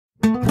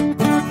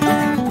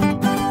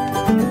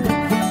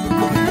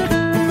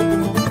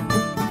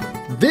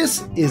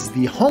This is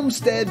the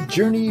Homestead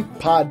Journey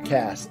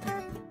Podcast,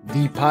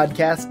 the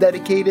podcast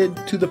dedicated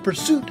to the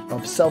pursuit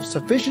of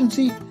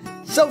self-sufficiency,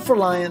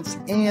 self-reliance,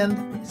 and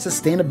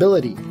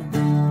sustainability.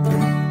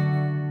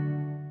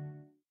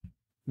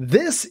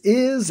 This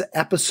is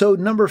episode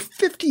number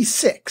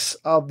 56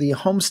 of the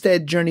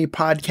Homestead Journey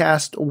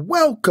Podcast.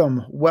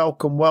 Welcome,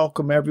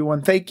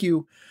 everyone. Thank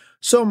you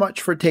so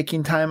much for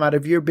taking time out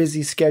of your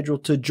busy schedule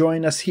to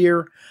join us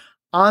here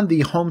on the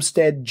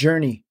Homestead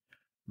Journey.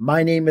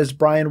 My name is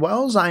Brian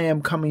Wells. I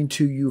am coming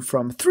to you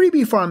from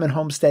 3B Farm and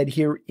Homestead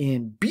here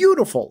in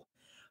beautiful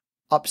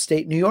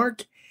upstate New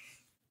York.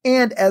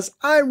 And as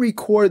I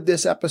record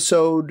this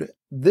episode,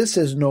 this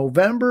is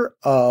November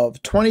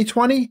of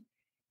 2020.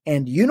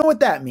 And you know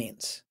what that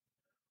means.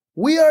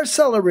 We are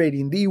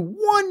celebrating the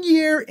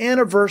 1-year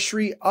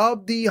anniversary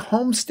of the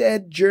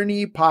Homestead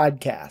Journey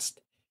Podcast.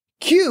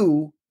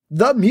 Cue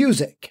the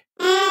music.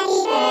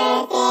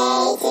 Happy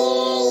birthday to you.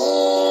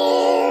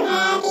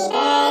 Happy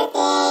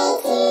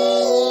birthday to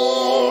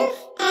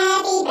you.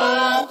 Happy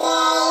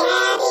birthday,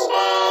 happy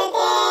birthday.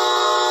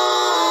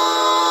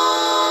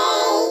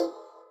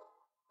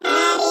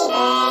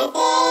 Happy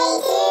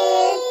birthday to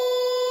you.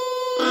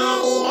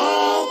 Happy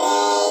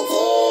birthday to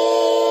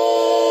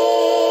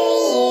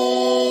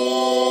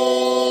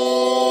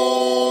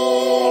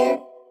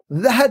you.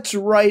 That's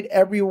right,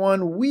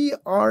 everyone. We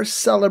are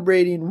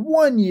celebrating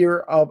 1 year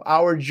of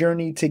our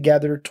journey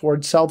together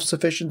towards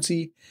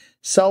self-sufficiency,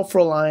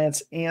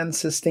 self-reliance, and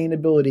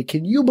sustainability.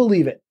 Can you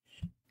believe it?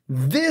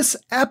 This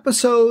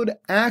episode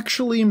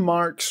actually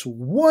marks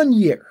 1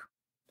 year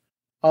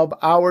of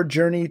our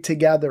journey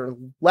together.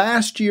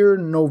 Last year,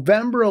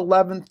 November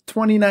 11th,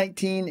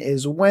 2019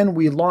 is when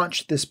we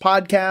launched this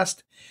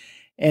podcast.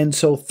 And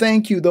so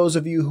thank you, those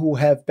of you who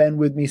have been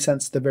with me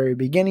since the very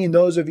beginning.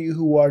 Those of you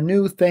who are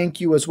new, thank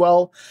you as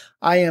well.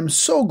 I am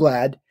so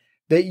glad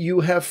that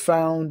you have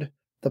found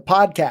the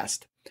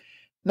podcast.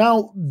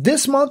 Now,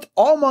 this month,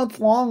 all month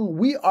long,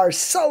 we are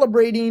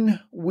celebrating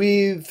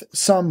with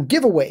some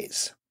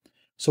giveaways.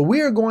 So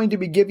we are going to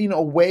be giving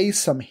away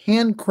some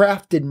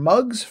handcrafted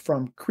mugs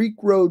from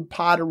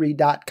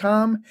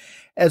creekroadpottery.com,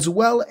 as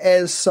well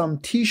as some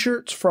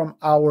t-shirts from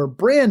our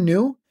brand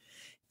new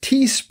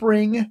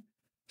Teespring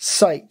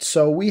site.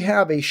 So we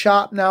have a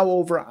shop now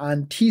over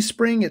on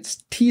Teespring.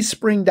 It's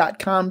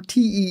teespring.com,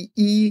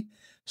 T-E-E,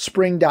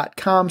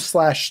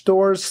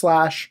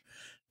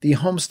 spring.com/stores/the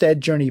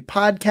Homestead Journey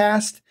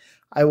Podcast.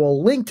 I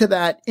will link to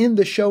that in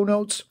the show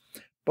notes.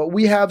 But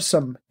we have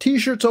some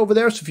t-shirts over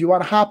there. So if you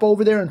want to hop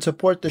over there and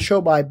support the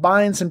show by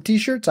buying some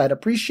t-shirts, I'd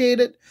appreciate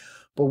it.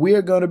 But we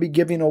are going to be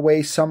giving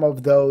away some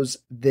of those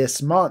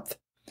this month.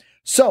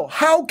 So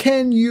how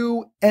can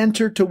you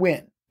enter to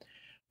win?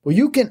 Well,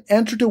 you can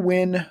enter to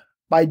win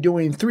by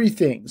doing three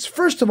things.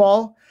 First of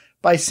all,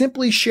 by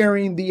simply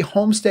sharing the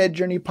Homestead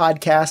Journey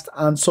Podcast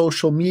on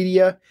social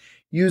media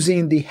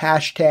using the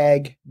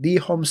hashtag the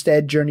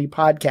Homestead Journey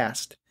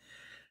Podcast.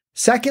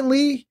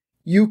 Secondly,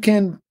 you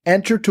can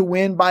enter to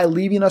win by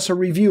leaving us a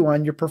review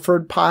on your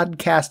preferred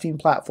podcasting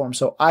platform.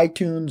 So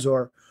iTunes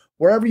or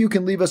wherever you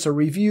can leave us a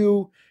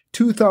review,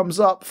 2 thumbs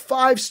up,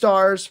 5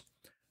 stars,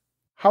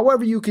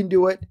 however you can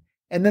do it.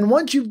 And then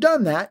once you've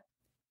done that,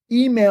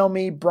 email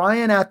me,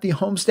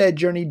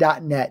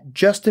 brian@thehomesteadjourney.net,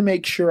 just to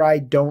make sure I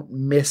don't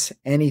miss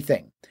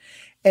anything.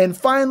 And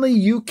finally,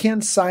 you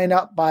can sign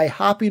up by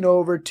hopping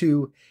over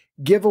to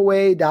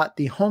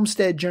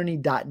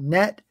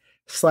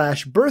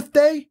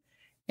giveaway.thehomesteadjourney.net/birthday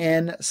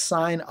and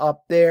sign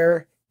up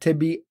there to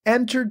be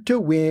entered to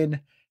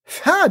win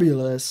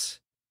fabulous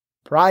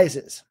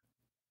prizes.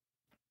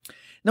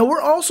 Now,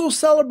 we're also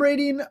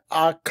celebrating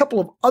a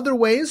couple of other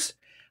ways.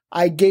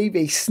 I gave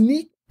a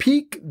sneak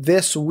peek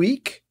this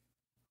week.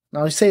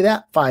 Now, I say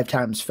that 5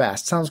 times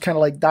fast. Sounds kind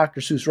of like Dr.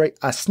 Seuss, right?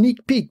 A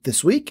sneak peek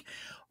this week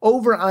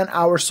over on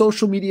our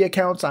social media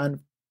accounts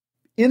on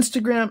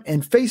Instagram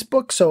and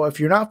Facebook. So if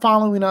you're not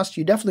following us,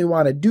 you definitely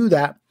want to do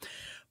that.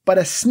 But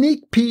a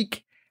sneak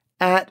peek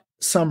at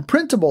some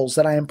printables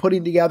that I am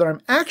putting together.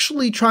 I'm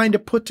actually trying to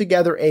put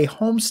together a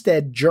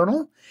homestead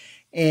journal.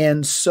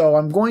 And so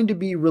I'm going to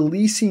be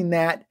releasing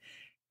that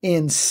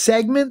in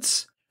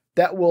segments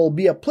that will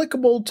be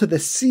applicable to the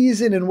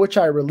season in which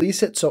I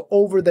release it. So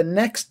over the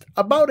next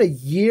about a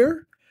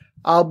year,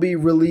 I'll be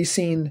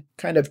releasing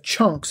kind of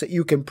chunks that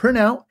you can print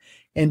out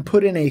and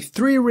put in a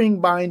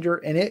 3-ring binder,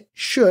 and it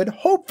should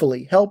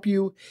hopefully help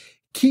you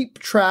keep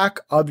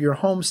track of your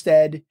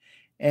homestead.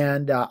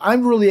 And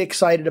I'm really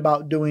excited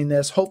about doing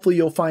this. Hopefully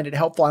you'll find it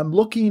helpful. I'm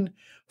looking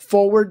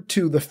forward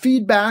to the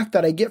feedback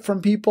that I get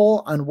from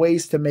people on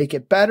ways to make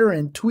it better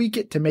and tweak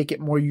it to make it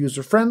more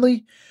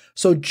user-friendly.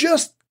 So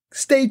just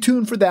stay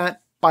tuned for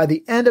that. By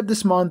the end of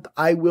this month,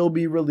 I will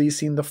be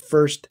releasing the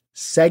first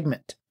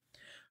segment.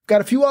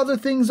 Got a few other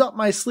things up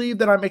my sleeve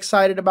that I'm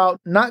excited about.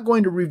 Not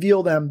going to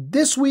reveal them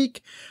this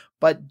week,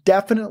 but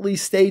definitely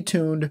stay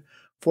tuned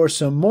for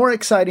some more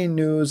exciting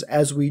news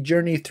as we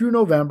journey through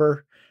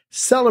November,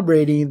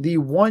 celebrating the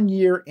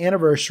 1-year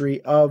anniversary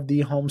of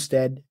the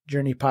Homestead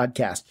Journey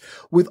Podcast.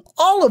 With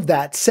all of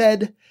that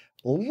said,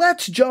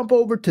 let's jump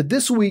over to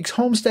this week's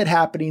homestead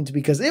happenings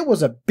because it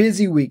was a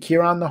busy week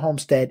here on the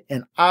homestead,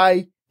 and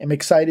I am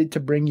excited to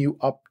bring you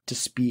up to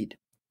speed.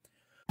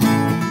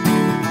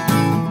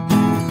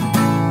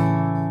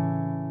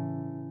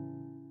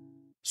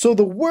 So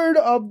the word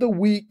of the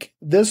week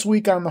this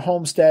week on the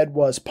homestead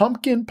was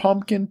pumpkin,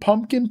 pumpkin,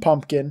 pumpkin,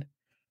 pumpkin,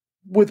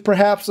 with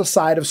perhaps a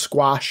side of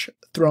squash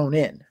thrown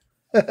in.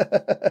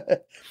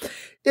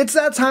 It's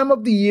that time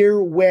of the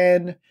year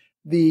when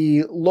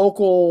the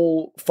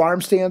local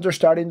farm stands are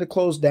starting to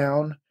close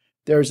down.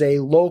 There's a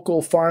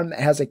local farm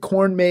that has a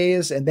corn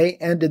maze and they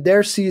ended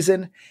their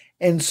season.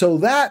 And so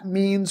that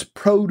means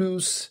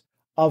produce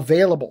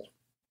available.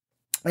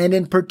 And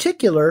in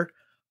particular,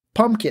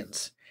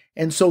 pumpkins.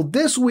 And so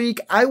this week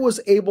I was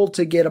able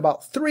to get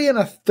about 3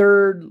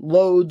 1/3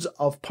 loads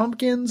of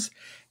pumpkins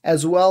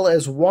as well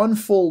as 1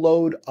 full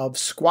load of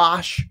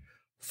squash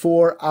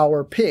for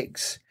our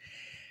pigs.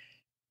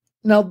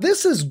 Now,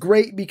 this is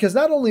great because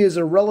not only is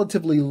it a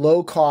relatively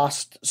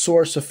low-cost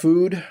source of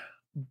food,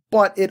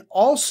 but it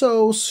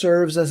also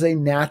serves as a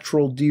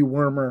natural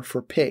dewormer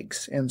for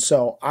pigs. And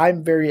so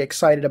I'm very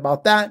excited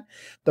about that.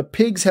 The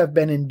pigs have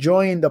been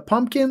enjoying the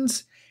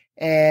pumpkins,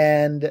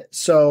 and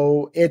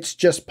so it's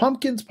just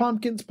pumpkins,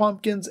 pumpkins,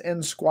 pumpkins,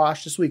 and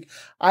squash this week.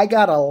 I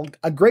got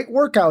a great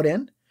workout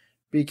in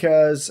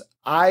because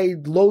I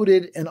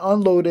loaded and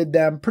unloaded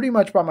them pretty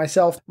much by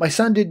myself. My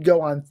son did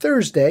go on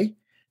Thursday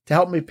to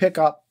help me pick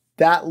up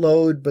that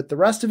load, but the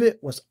rest of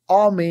it was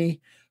all me,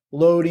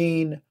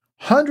 loading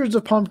hundreds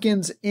of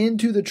pumpkins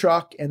into the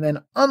truck and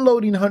then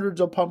unloading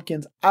hundreds of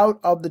pumpkins out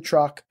of the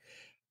truck.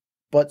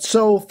 But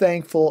so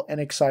thankful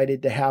and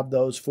excited to have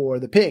those for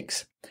the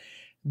pigs.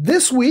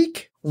 This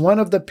week, one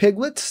of the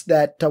piglets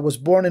that was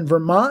born in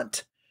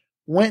Vermont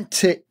went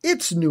to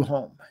its new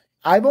home.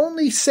 I've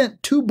only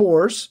sent 2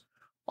 boars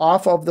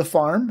off of the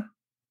farm.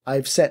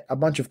 I've sent a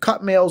bunch of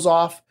cut males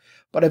off,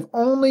 but I've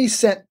only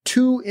sent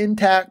 2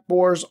 intact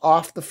boars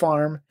off the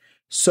farm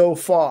so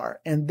far,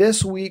 and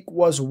this week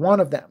was one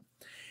of them.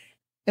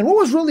 And what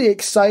was really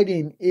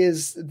exciting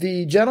is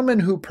the gentleman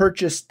who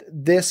purchased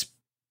this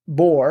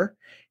boar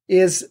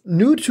is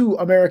new to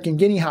American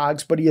Guinea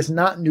Hogs, but he is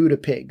not new to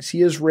pigs. He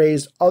has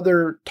raised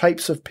other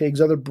types of pigs,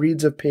 other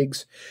breeds of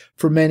pigs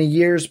for many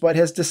years, but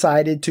has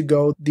decided to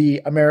go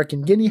the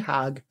American Guinea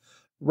Hog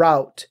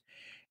route.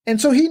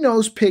 And so he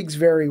knows pigs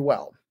very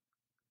well.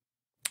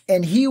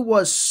 And he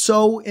was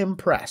so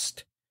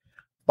impressed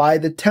by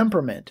the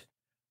temperament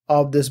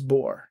of this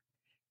boar.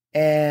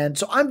 And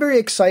so I'm very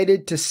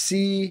excited to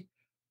see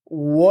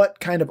what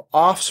kind of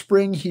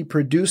offspring he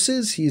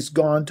produces. He's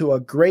gone to a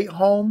great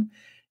home.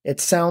 It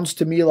sounds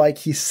to me like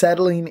he's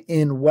settling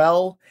in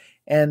well.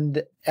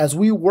 And as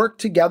we work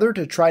together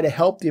to try to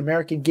help the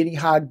American Guinea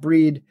Hog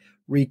breed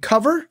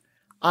recover,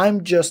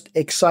 I'm just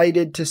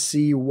excited to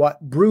see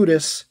what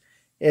Brutus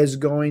is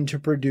going to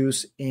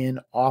produce in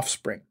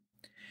offspring.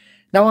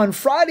 Now on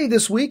Friday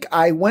this week,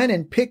 I went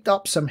and picked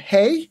up some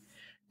hay,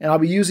 and I'll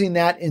be using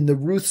that in the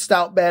Ruth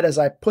Stout bed as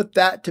I put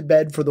that to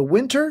bed for the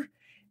winter.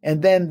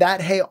 And then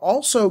that hay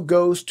also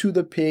goes to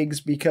the pigs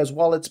because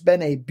while it's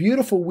been a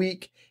beautiful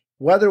week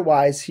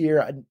weather-wise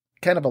here,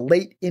 kind of a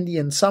late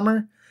Indian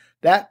summer,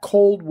 that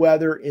cold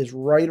weather is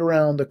right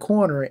around the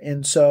corner.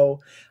 And so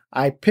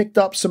I picked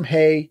up some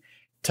hay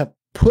to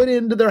put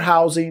into their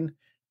housing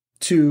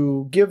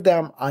to give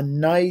them a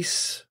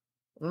nice,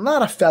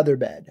 not a feather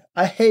bed,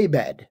 a hay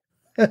bed.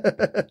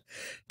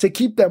 To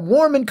keep them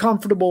warm and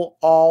comfortable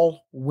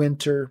all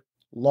winter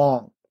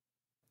long.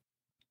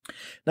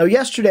 Now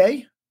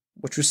yesterday,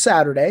 which was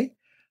Saturday,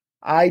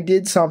 I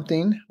did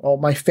something, well,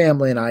 my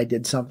family and I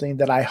did something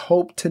that I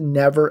hope to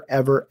never,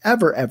 ever,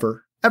 ever,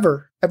 ever,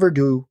 ever, ever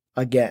do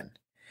again.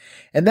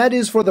 And that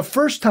is for the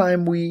first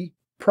time we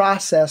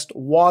processed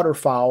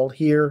waterfowl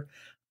here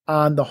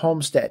on the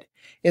homestead.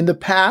 In the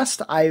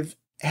past, I've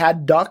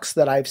had ducks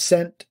that I've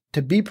sent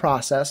to be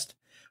processed,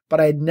 but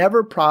I'd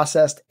never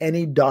processed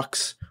any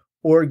ducks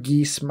or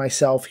geese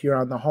myself here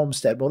on the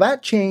homestead. Well,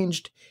 that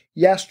changed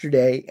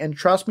yesterday, and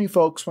trust me,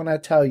 folks, when I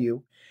tell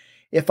you,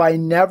 if I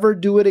never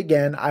do it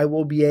again, I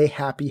will be a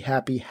happy,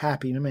 happy,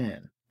 happy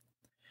man.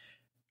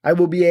 I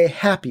will be a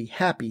happy,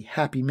 happy,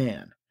 happy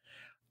man.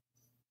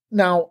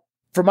 Now,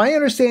 from my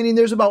understanding,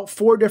 there's about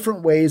 4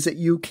 different ways that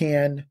you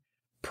can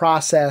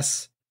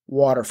process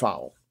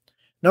waterfowl.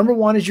 Number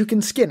 1 is you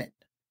can skin it.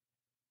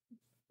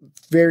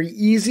 Very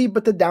easy,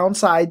 but the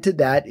downside to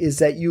that is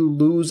that you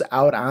lose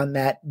out on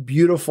that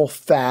beautiful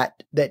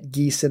fat that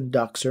geese and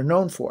ducks are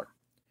known for.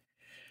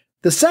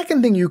 The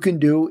second thing you can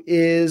do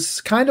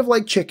is kind of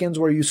like chickens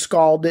where you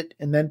scald it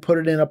and then put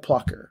it in a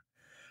plucker.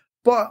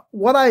 But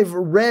what I've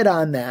read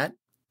on that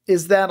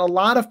is that a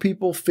lot of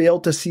people fail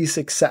to see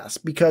success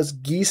because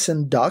geese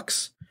and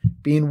ducks,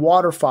 being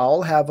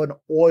waterfowl, have an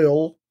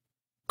oil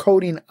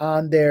coating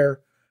on their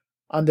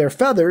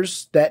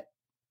feathers that,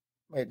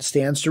 it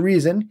stands to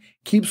reason,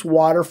 keeps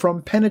water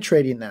from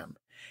penetrating them.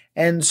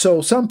 And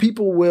so some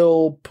people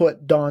will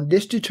put Dawn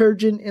dish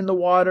detergent in the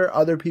water.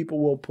 Other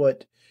people will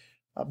put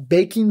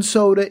baking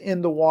soda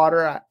in the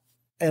water.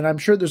 And I'm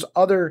sure there's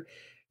other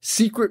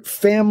secret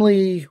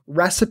family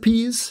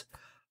recipes,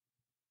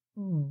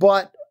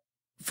 but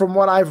from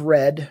what I've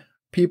read,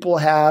 people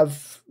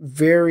have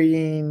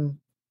varying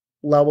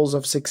levels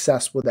of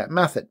success with that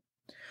method.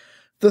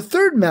 The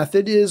third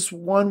method is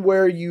one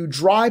where you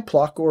dry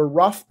pluck or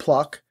rough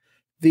pluck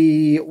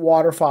the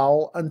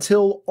waterfowl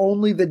until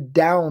only the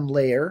down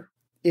layer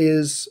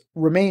is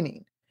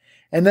remaining.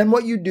 And then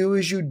what you do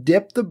is you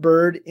dip the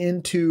bird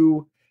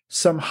into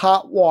some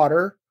hot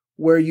water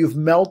where you've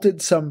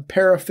melted some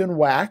paraffin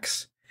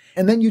wax,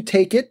 and then you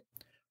take it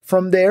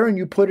from there and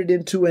you put it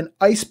into an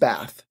ice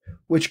bath,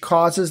 which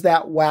causes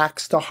that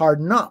wax to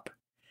harden up.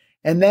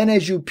 And then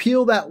as you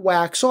peel that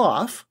wax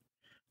off,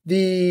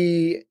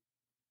 the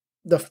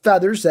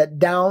feathers, that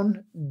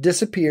down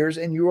disappears,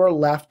 and you are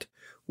left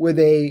with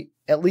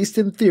at least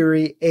in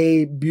theory,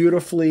 a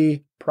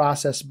beautifully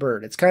processed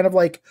bird. It's kind of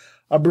like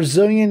a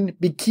Brazilian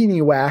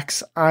bikini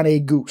wax on a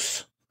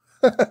goose.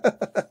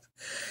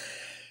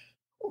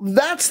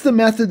 That's the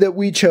method that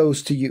we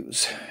chose to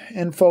use.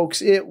 And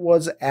folks, it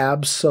was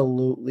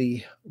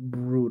absolutely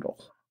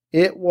brutal.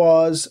 It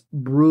was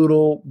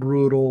brutal,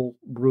 brutal,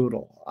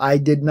 brutal. I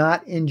did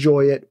not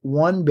enjoy it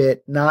one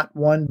bit, not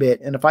one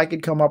bit. And if I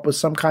could come up with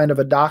some kind of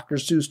a Dr.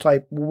 Seuss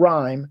type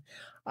rhyme,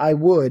 I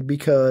would,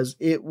 because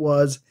it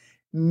was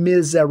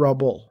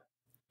miserable.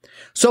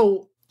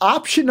 So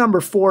option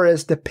number 4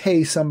 is to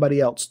pay somebody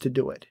else to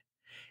do it.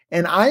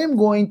 And I am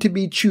going to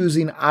be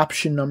choosing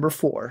option number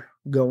 4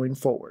 going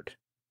forward.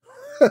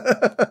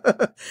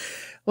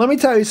 Let me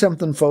tell you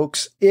something,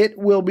 folks. It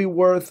will be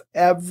worth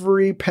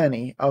every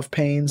penny of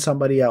paying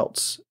somebody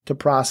else to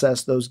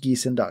process those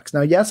geese and ducks.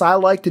 Now, yes, I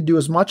like to do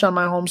as much on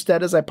my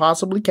homestead as I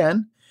possibly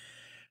can,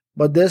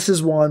 but this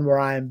is one where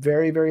I am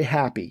very, very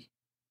happy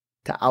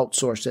to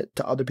outsource it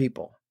to other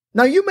people.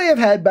 Now, you may have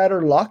had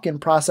better luck in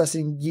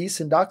processing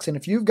geese and ducks, and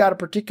if you've got a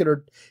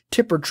particular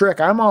tip or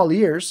trick, I'm all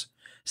ears.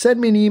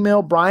 Send me an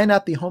email,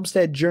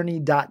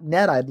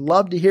 brian@thehomesteadjourney.net. I'd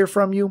love to hear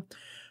from you.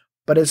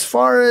 But as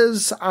far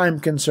as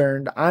I'm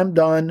concerned, I'm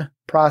done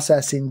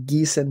processing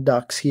geese and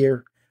ducks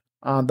here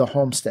on the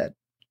homestead.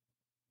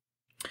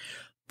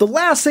 The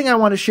last thing I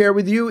want to share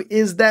with you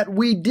is that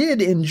we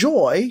did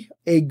enjoy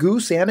a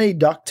goose and a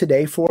duck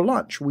today for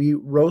lunch. We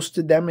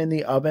roasted them in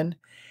the oven.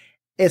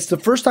 It's the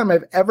first time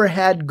I've ever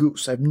had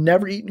goose. I've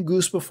never eaten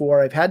goose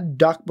before. I've had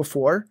duck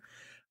before,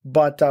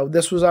 but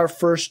this was our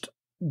first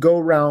go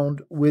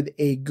round with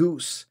a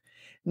goose.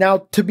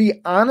 Now, to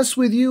be honest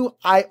with you,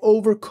 I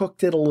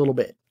overcooked it a little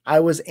bit. I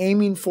was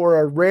aiming for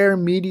a rare,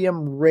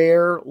 medium,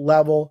 rare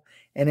level,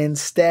 and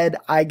instead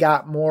I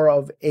got more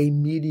of a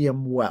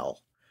medium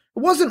well. It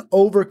wasn't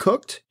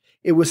overcooked.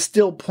 It was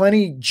still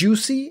plenty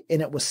juicy,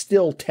 and it was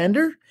still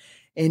tender,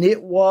 and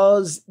it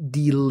was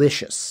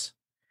delicious.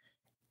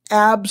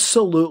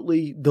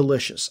 Absolutely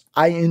delicious.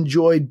 I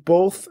enjoyed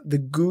both the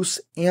goose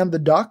and the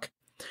duck,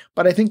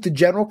 but I think the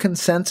general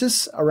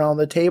consensus around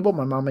the table,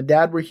 my mom and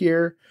dad were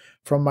here,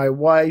 from my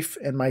wife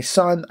and my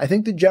son, I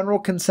think the general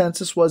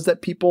consensus was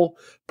that people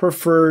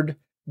preferred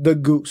the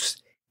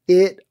goose.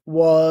 It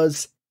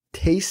was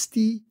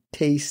tasty,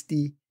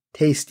 tasty,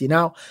 tasty.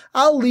 Now,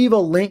 I'll leave a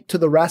link to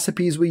the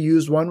recipes we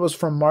used. One was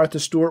from Martha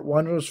Stewart.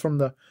 One was from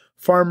the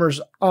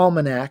Farmer's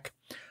Almanac.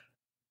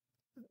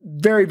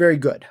 Very, very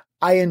good.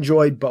 I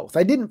enjoyed both.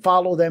 I didn't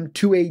follow them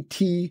to a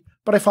T,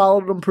 but I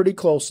followed them pretty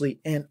closely.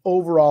 And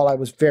overall, I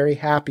was very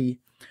happy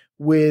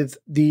with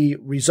the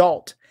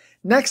result.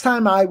 Next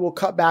time, I will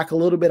cut back a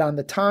little bit on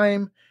the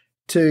time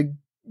to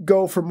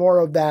go for more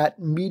of that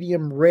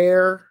medium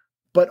rare,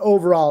 but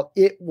overall,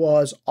 it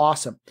was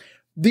awesome.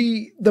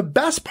 The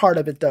best part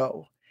of it,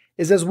 though,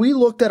 is as we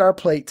looked at our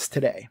plates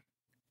today,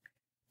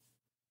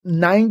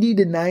 90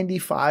 to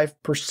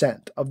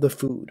 95% of the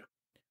food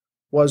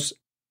was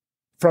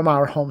from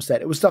our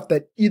homestead. It was stuff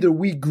that either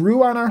we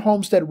grew on our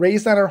homestead,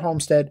 raised on our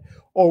homestead,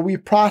 or we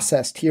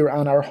processed here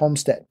on our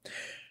homestead.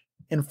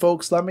 And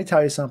folks, let me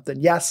tell you something.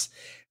 Yes,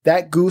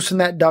 that goose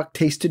and that duck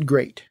tasted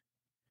great,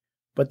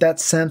 but that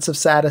sense of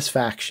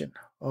satisfaction,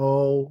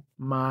 oh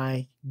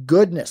my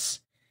goodness,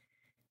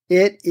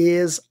 it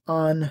is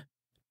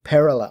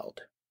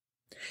unparalleled.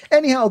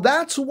 Anyhow,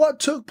 that's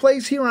what took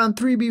place here on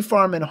 3B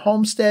Farm and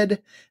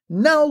Homestead.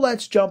 Now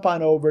let's jump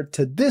on over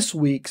to this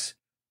week's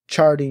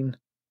Charting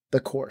the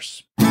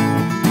Course.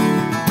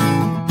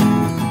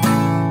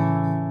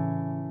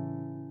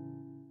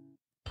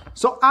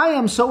 So I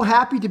am so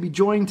happy to be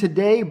joined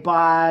today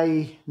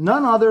by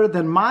none other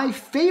than my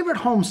favorite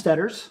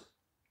homesteaders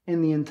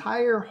in the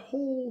entire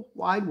whole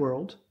wide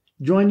world,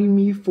 joining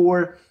me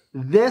for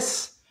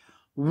this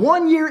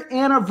 1-year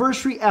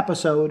anniversary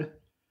episode.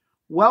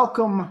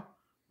 Welcome,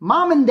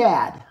 Mom and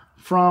Dad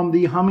from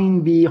the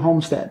HummingBee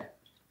Homestead.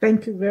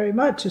 Thank you very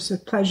much. It's a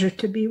pleasure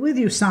to be with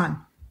you, son.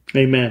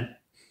 Amen.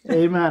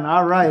 Amen.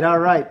 All right. All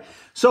right.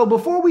 So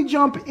before we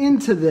jump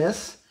into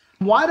this,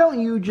 why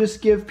don't you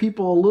just give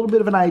people a little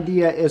bit of an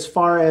idea as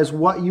far as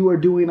what you are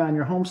doing on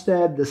your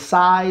homestead, the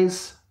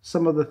size,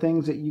 some of the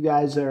things that you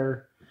guys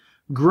are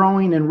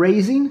growing and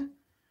raising?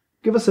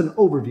 Give us an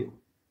overview.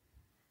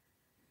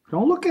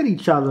 Don't look at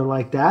each other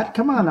like that.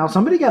 Come on now.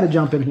 Somebody got to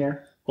jump in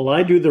here. Well,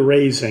 I do the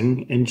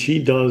raising, and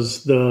she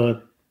does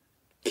the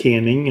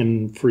canning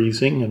and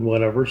freezing and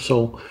whatever.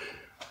 So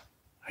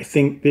I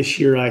think this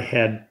year I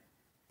had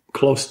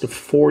close to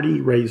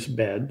 40 raised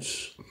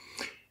beds.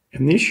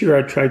 And this year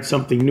I tried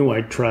something new.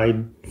 I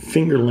tried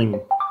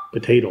fingerling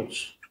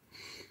potatoes.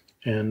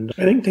 And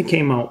I think they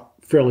came out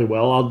fairly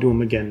well. I'll do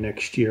them again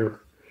next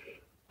year.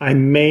 I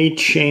may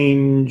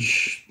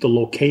change the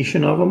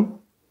location of them.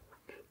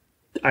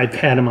 I've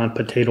had them on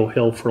Potato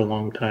Hill for a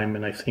long time,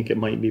 and I think it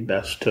might be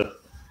best to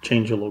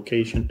change the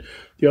location.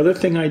 The other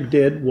thing I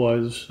did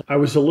was I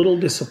was a little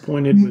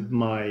disappointed with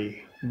my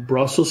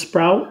Brussels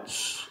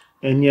sprouts,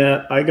 and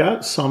yet I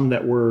got some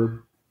that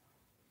were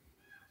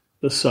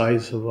the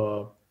size of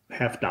a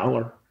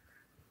 $50.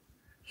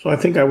 So I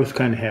think I was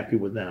kind of happy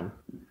with them.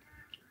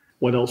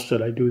 What else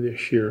did I do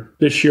this year?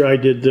 This year I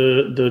did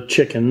the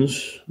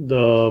chickens,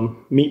 the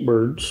meat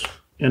birds,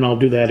 and I'll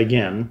do that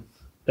again.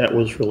 That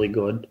was really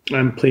good.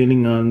 I'm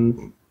planning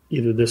on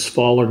either this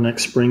fall or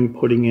next spring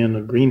putting in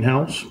a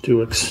greenhouse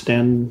to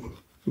extend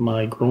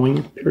my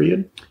growing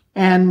period.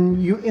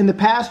 And you, in the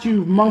past,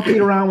 you've monkeyed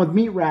around with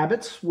meat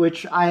rabbits,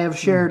 which I have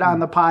shared on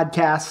the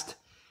podcast,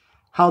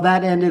 how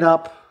that ended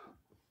up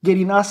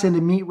getting us into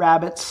meat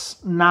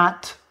rabbits,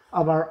 not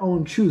of our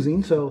own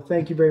choosing. So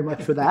thank you very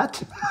much for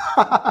that.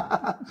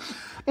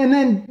 And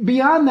then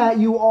beyond that,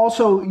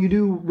 you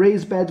do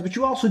raised beds, but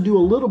you also do a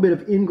little bit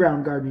of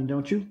in-ground gardening,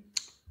 don't you?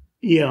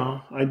 Yeah,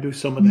 I do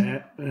some of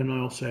that, and I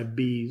also have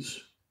bees.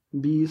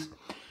 Bees.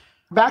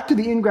 Back to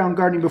the in-ground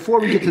gardening, before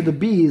we get to the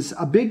bees,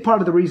 a big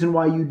part of the reason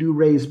why you do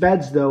raised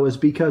beds, though, is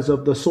because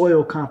of the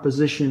soil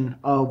composition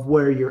of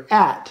where you're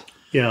at.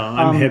 Yeah,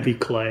 I'm heavy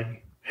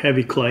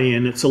clay,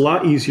 and it's a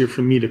lot easier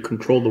for me to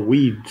control the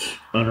weeds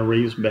on a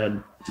raised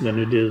bed than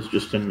it is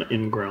just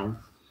in-ground.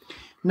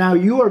 Now,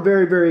 you are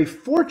very, very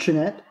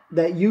fortunate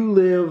that you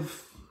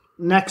live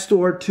next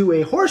door to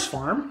a horse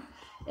farm.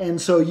 And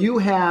so you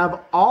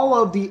have all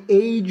of the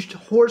aged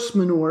horse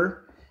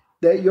manure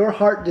that your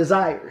heart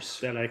desires.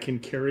 That I can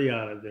carry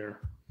out of there.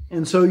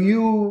 And so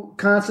you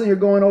constantly are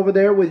going over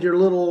there with your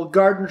little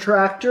garden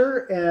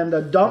tractor and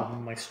a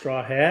dump. My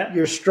straw hat.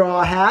 Your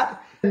straw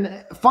hat.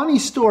 And funny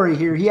story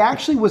here, he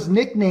actually was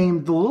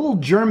nicknamed the little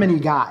Germany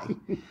guy.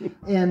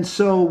 And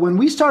so when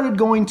we started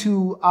going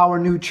to our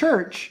new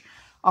church,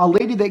 a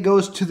lady that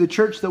goes to the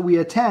church that we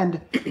attend,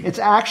 it's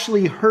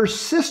actually her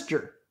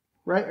sister.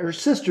 Right, her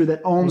sister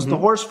that owns the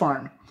horse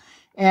farm.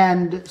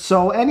 And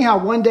so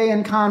anyhow, one day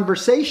in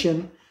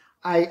conversation,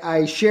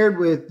 I shared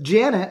with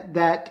Janet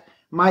that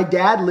my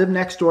dad lived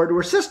next door to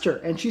her sister.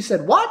 And she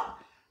said, what?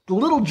 The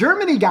little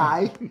Germany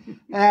guy?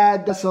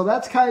 And so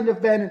that's kind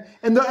of been,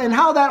 and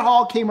how that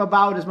all came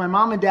about is my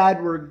mom and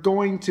dad were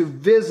going to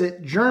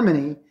visit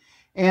Germany.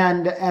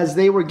 And as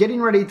they were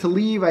getting ready to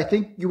leave, I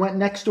think you went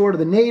next door to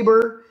the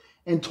neighbor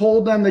and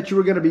told them that you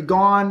were going to be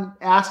gone,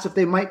 asked if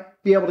they might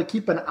be able to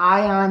keep an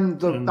eye on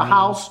the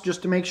house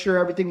just to make sure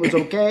everything was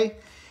okay.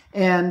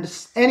 And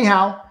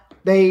anyhow,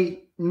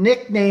 they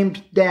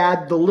nicknamed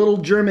Dad the little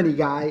Germany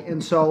guy.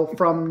 And so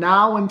from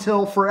now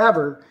until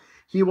forever,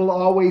 he will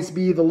always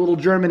be the little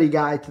Germany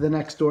guy to the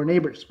next door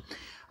neighbors.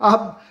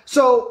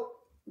 So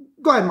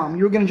go ahead, Mom.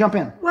 You were going to jump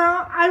in.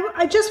 Well,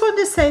 I just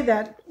wanted to say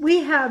that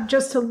we have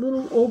just a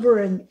little over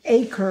an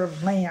acre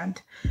of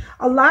land.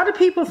 A lot of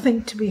people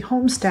think to be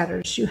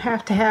homesteaders, you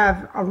have to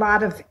have a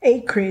lot of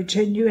acreage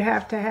and you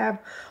have to have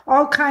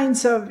all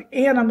kinds of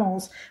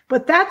animals,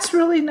 but that's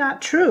really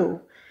not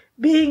true.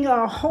 Being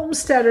a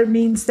homesteader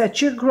means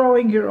that you're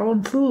growing your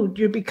own food.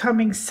 You're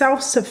becoming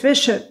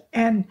self-sufficient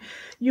and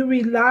you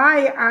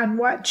rely on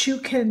what you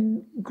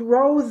can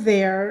grow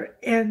there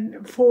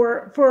and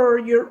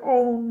for your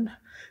own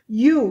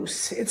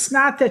use. It's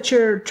not that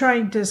you're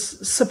trying to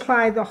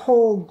supply the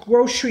whole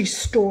grocery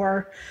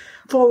store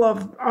full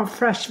of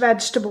fresh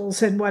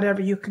vegetables and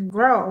whatever you can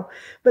grow,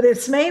 but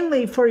it's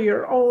mainly for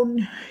your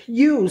own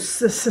use,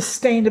 the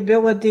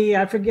sustainability.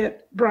 I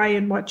forget,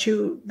 Brian,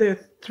 the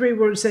 3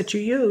 words that you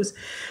use,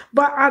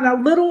 but on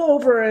a little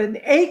over an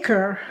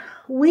acre,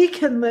 we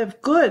can live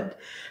good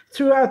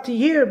throughout the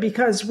year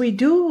because we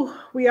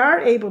are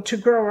able to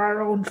grow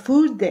our own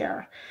food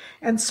there.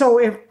 And so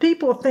if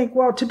people think,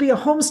 well, to be a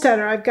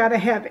homesteader, I've got to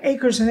have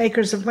acres and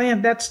acres of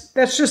land, that's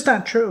just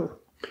not true.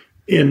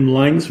 In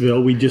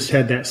Linesville, we just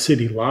had that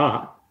city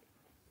lot,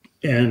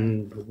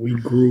 and we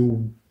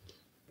grew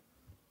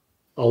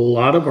a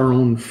lot of our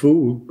own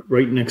food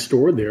right next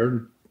door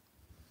there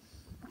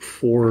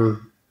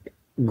for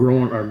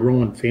our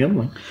growing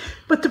family.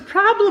 But the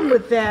problem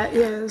with that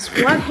is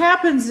what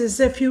happens is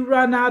if you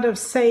run out of,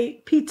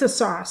 say, pizza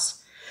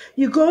sauce,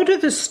 you go to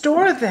the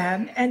store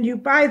then and you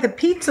buy the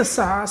pizza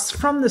sauce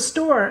from the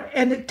store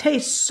and it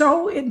tastes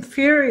so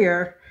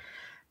inferior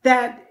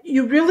that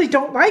you really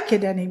don't like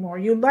it anymore.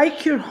 You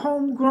like your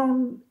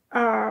homegrown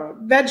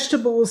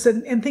vegetables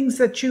and things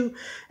that you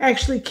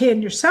actually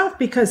can yourself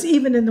because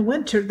even in the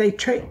winter, they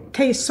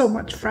taste so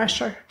much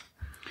fresher.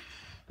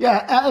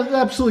 Yeah,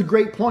 absolutely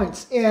great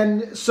points.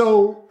 And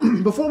so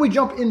before we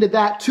jump into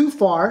that too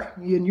far,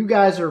 and you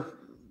guys are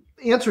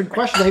answering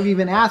questions I've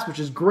even asked, which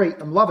is great.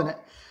 I'm loving it.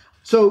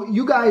 So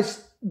you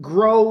guys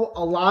grow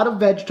a lot of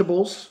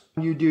vegetables.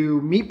 You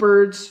do meat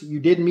birds, you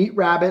did meat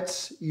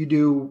rabbits, you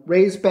do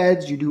raised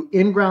beds, you do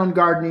in-ground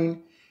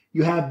gardening,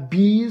 you have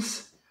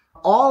bees,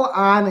 all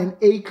on an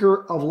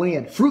acre of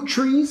land. Fruit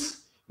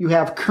trees, you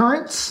have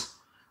currants.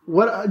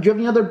 What do you have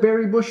any other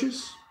berry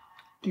bushes?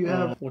 Do you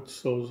have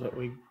what's those that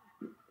we?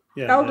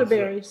 Yeah,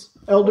 Elderberries.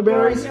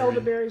 elderberries?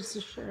 Elderberries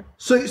this year.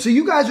 So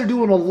you guys are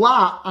doing a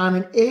lot on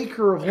an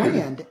acre of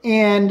land,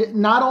 and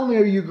not only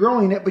are you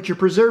growing it, but you're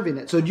preserving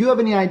it. So do you have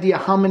any idea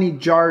how many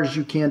jars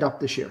you canned up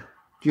this year?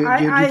 Do you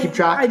keep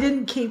track? I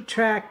didn't keep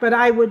track, but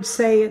I would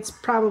say it's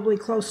probably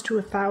close to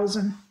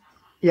 1,000.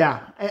 Yeah,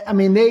 I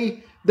mean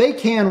they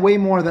can way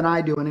more than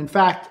I do, and in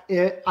fact,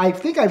 I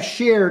think I've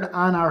shared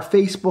on our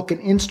Facebook and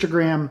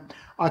Instagram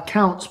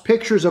accounts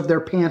pictures of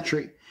their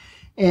pantry,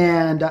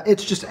 and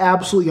it's just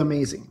absolutely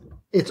amazing.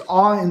 It's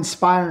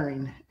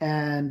awe-inspiring,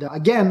 and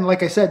again,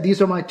 like I said, these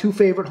are my two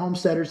favorite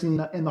homesteaders in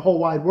the whole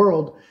wide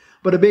world.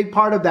 But a big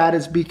part of that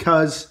is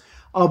because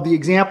of the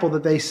example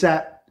that they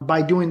set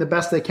by doing the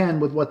best they can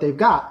with what they've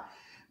got.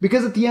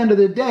 Because at the end of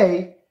the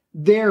day,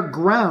 their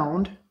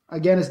ground,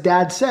 again, as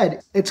Dad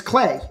said, it's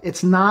clay.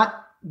 It's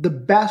not the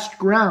best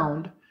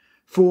ground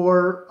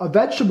for a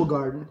vegetable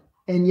garden,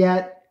 and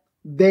yet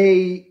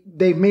they've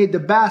made the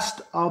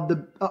best of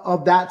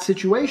that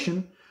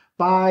situation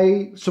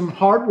by some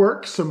hard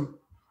work, some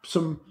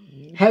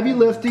heavy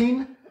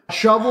lifting,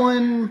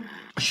 shoveling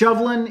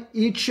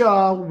each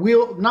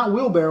not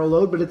wheelbarrow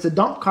load, but it's a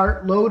dump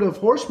cart load of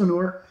horse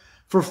manure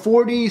for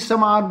 40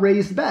 some odd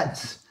raised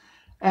beds,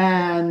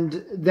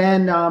 and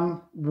then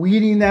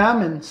weeding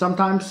them, and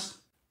sometimes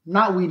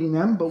not weeding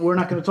them, but we're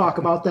not going to talk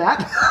about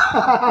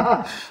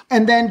that.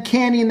 And then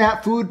canning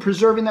that food,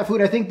 preserving that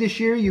food. I think this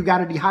year you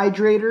got a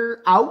dehydrator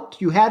out.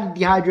 You had a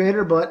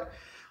dehydrator, but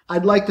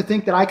I'd like to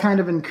think that I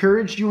kind of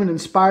encouraged you and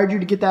inspired you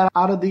to get that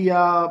out of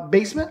the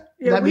basement.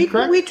 Yeah, That be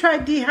correct? we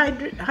tried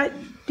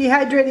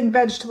dehydrating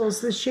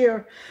vegetables this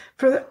year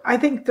for, I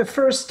think, the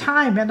first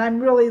time, and I'm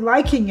really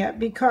liking it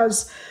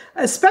because,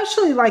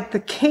 especially like the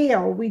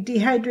kale, we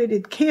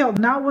dehydrated kale.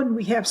 Now when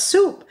we have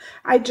soup,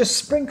 I just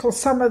sprinkle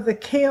some of the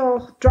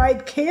kale,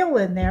 dried kale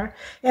in there,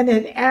 and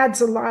it adds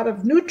a lot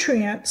of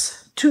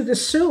nutrients to the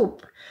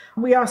soup.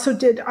 We also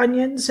did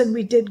onions and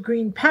we did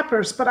green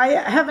peppers, but I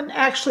haven't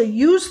actually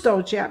used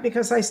those yet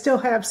because I still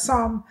have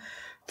some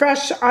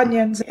fresh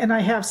onions and I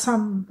have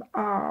some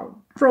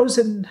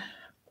frozen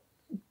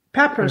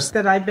peppers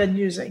that I've been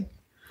using.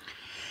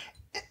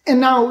 And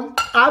now,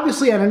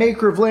 obviously, on an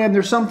acre of land,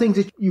 there's some things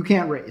that you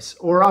can't raise,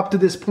 or up to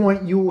this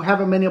point, you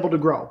haven't been able to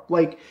grow.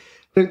 Like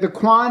the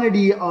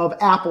quantity of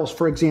apples,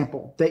 for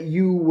example, that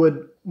you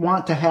would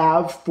want to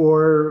have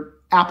for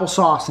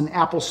applesauce and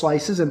apple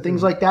slices and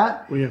things like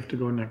that. We have to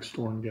go next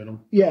door and get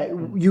them. Yeah,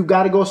 you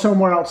got to go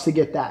somewhere else to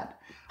get that.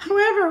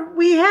 However,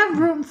 we have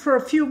room for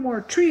a few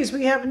more trees.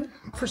 We haven't,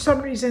 for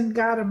some reason,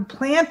 got them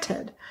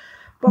planted.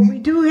 But we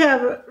do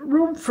have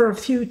room for a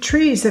few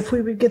trees. If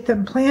we would get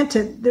them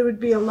planted, there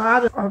would be a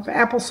lot of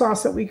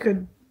applesauce that we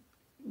could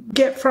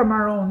get from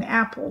our own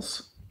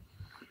apples.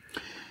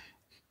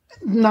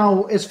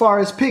 Now, as far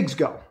as pigs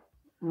go,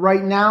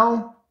 right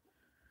now...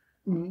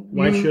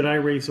 Why should I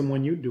raise them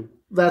when you do?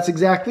 That's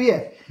exactly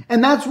it.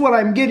 And that's what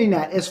I'm getting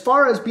at. As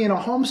far as being a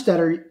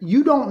homesteader,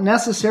 you don't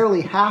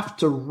necessarily have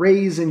to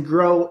raise and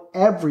grow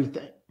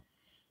everything.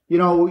 You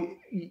know,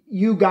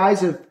 you guys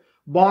have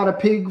bought a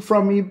pig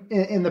from me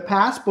in the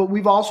past, but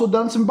we've also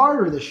done some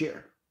barter this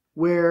year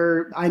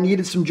where I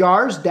needed some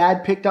jars.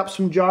 Dad picked up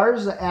some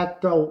jars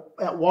at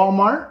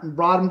Walmart and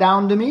brought them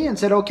down to me and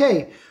said,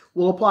 okay,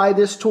 we'll apply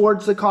this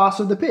towards the cost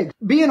of the pig.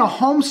 Being a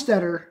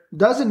homesteader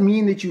doesn't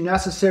mean that you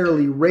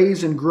necessarily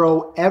raise and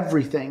grow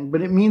everything,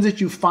 but it means that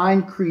you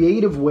find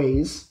creative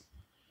ways.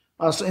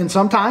 And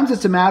sometimes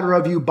it's a matter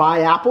of you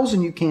buy apples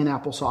and you can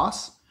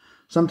applesauce.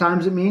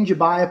 Sometimes it means you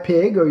buy a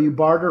pig or you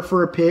barter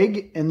for a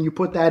pig and you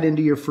put that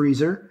into your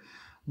freezer.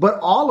 But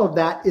all of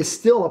that is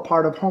still a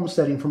part of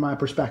homesteading from my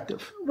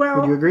perspective. Well,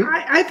 would you agree?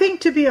 I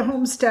think to be a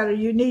homesteader,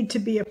 you need to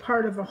be a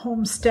part of a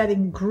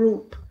homesteading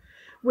group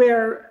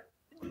where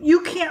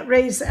you can't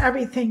raise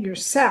everything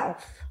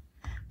yourself.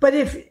 But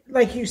if,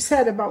 like you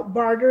said about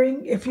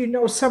bartering, if you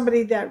know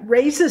somebody that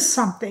raises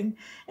something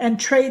and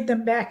trade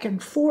them back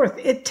and forth,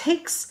 it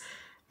takes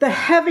the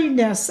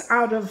heaviness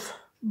out of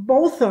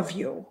both of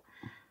you.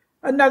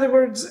 In other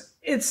words,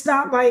 it's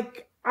not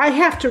like I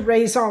have to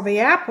raise all the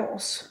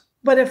apples,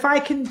 but if I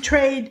can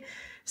trade,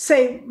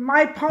 say,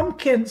 my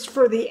pumpkins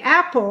for the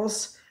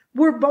apples,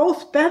 we're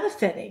both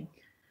benefiting.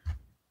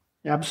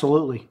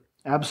 Absolutely.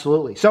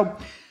 Absolutely. So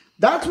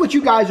that's what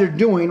you guys are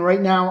doing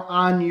right now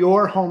on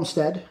your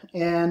homestead.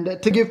 And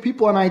to give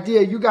people an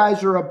idea, you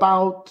guys are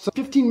about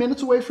 15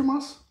 minutes away from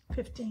us.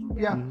 15.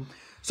 Yeah.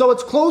 So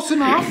it's close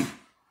enough,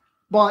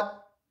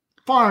 but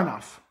far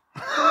enough.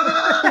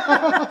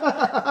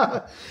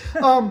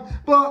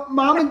 But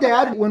Mom and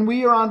Dad, when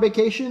we are on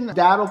vacation,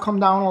 Dad will come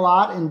down a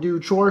lot and do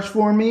chores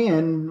for me,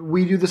 and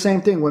we do the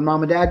same thing. When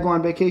Mom and Dad go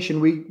on vacation,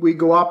 we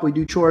go up, we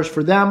do chores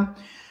for them,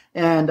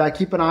 and I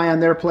keep an eye on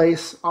their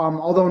place,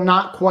 although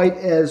not quite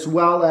as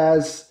well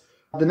as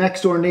the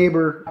next door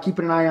neighbor,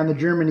 keeping an eye on the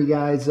Germany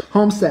guys,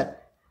 Homestead.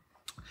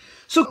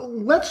 So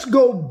let's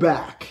go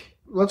back.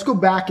 Let's go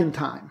back in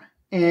time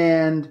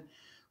and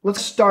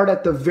let's start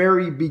at the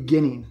very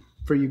beginning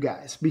for you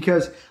guys,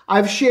 because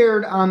I've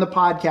shared on the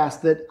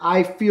podcast that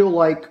I feel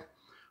like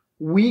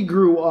we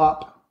grew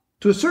up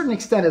to a certain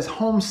extent as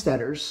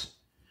homesteaders,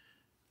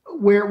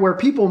 where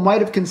people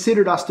might have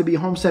considered us to be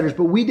homesteaders,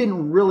 but we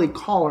didn't really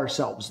call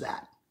ourselves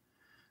that.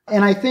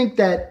 And I think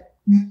that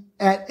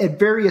at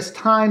various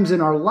times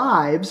in our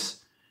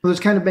lives, there's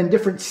kind of been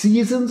different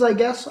seasons, I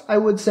guess I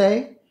would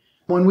say.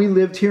 When we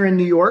lived here in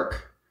New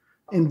York,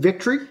 in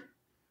Victory,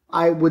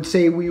 I would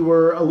say we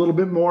were a little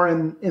bit more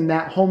in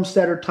that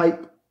homesteader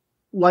type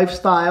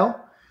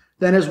lifestyle.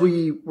 Then as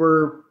we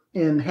were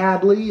in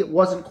Hadley, it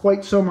wasn't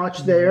quite so much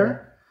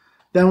there.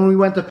 Then when we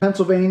went to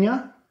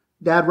Pennsylvania,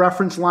 Dad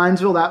referenced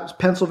Linesville, that was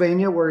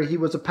Pennsylvania, where he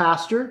was a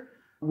pastor.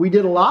 We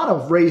did a lot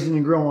of raising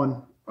and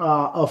growing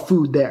of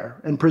food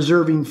there and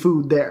preserving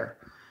food there.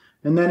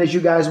 And then as you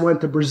guys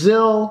went to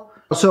Brazil,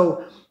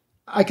 so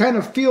I kind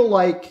of feel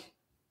like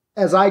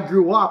as I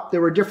grew up,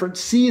 there were different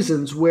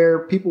seasons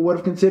where people would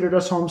have considered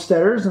us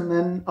homesteaders, and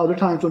then other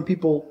times when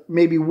people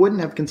maybe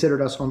wouldn't have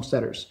considered us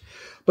homesteaders.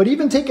 But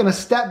even taking a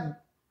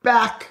step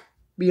back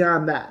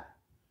beyond that,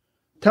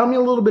 tell me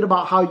a little bit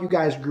about how you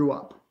guys grew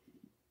up.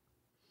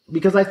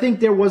 Because I think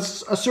there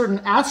was a certain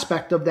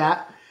aspect of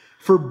that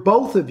for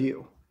both of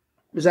you.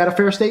 Is that a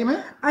fair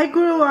statement? I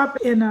grew up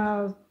in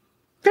a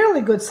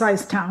fairly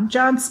good-sized town,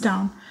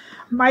 Johnstown.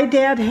 My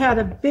dad had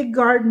a big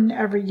garden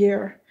every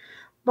year,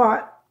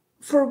 but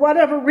for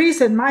whatever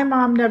reason, my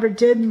mom never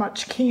did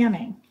much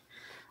canning.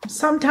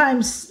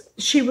 Sometimes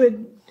she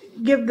would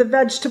give the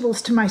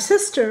vegetables to my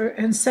sister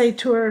and say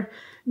to her,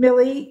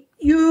 Millie,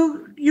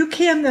 you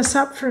can this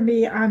up for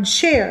me on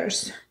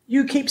shares.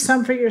 You keep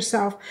some for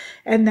yourself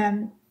and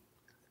then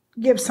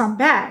give some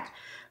back.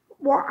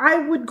 Well, I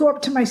would go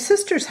up to my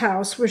sister's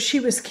house where she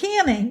was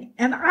canning,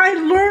 and I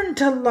learned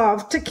to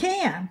love to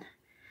can.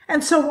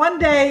 And so one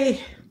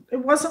day,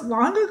 it wasn't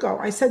long ago,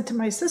 I said to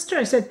my sister,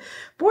 I said,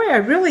 boy, I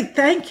really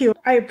thank you.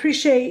 I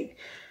appreciate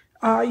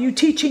you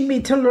teaching me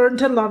to learn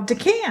to love to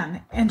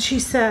can. And she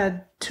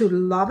said, to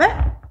love it?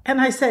 And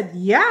I said,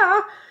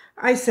 yeah.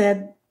 I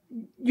said,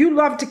 you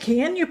love to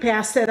can? You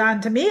passed that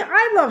on to me.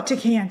 I love to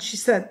can. She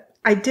said,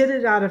 I did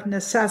it out of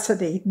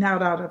necessity,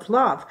 not out of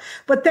love.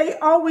 But they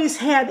always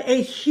had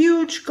a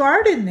huge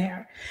garden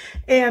there.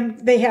 And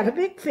they had a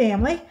big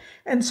family.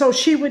 And so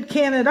she would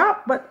can it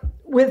up. But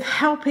with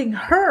helping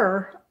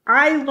her,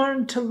 I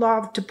learned to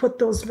love to put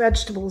those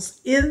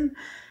vegetables in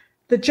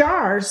the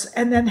jars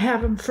and then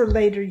have them for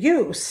later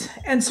use.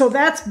 And so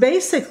that's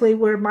basically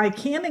where my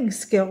canning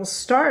skills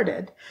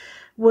started,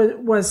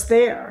 was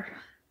there.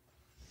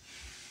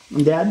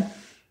 Dad?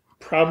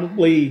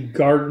 Probably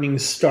gardening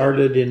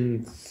started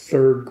in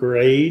 3rd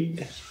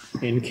grade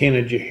in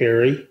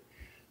Canajoharie.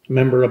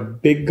 Remember a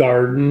big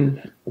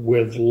garden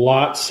with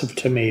lots of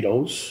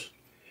tomatoes.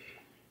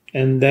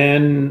 And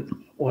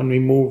then when we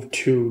moved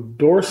to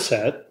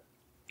Dorset,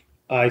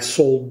 I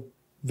sold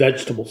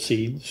vegetable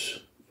seeds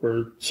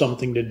for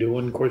something to do.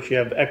 And of course you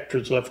have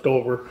extras left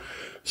over.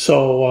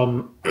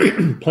 So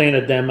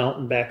planted them out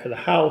in back of the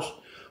house.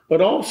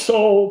 But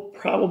also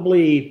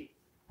probably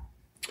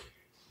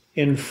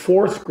in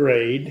 4th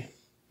grade,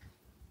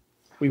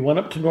 we went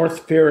up to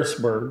North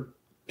Ferrisburg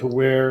to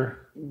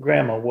where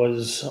Grandma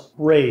was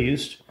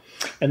raised.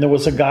 And there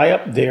was a guy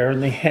up there,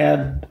 and they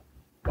had,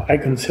 I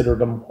considered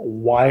them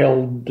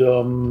wild, the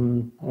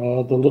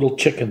little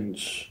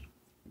chickens.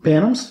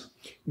 Bantams?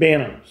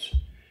 Bantams.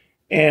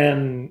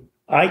 And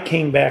I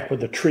came back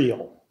with a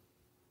trio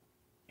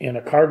in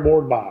a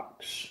cardboard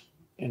box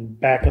in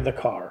back of the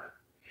car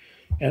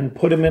and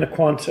put them in a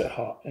Quonset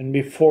hut. And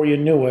before you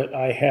knew it,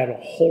 I had a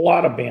whole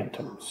lot of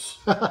bantams.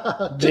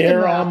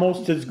 They're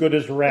almost as good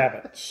as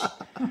rabbits.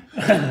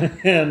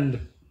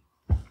 And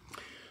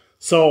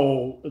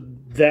so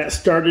that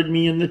started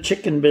me in the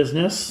chicken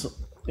business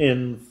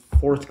in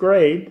 4th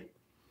grade.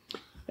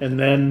 And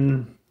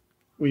then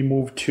we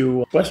moved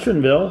to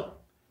Westernville.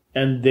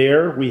 And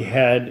there we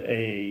had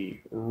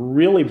a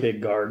really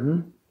big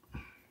garden.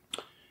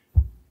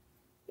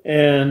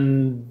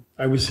 And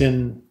I was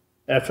in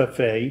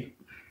FFA.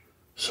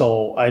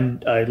 So I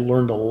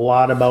learned a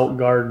lot about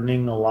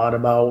gardening, a lot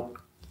about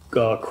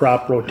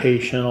crop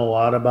rotation, a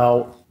lot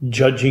about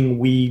judging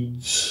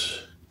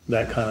weeds,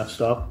 that kind of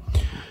stuff.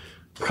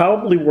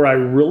 Probably where I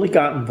really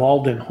got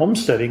involved in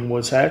homesteading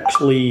was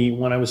actually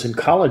when I was in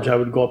college. I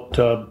would go up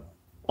to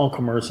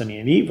Uncle Mer's and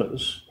Aunt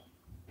Eva's.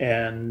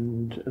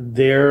 And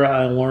there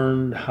I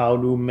learned how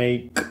to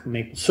make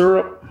maple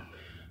syrup.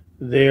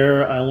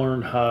 There I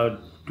learned how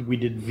we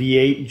did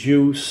V8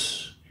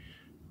 juice.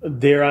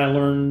 There I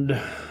learned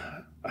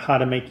how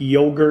to make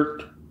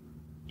yogurt.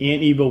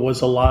 Aunt Eva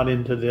was a lot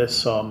into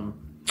this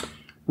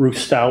root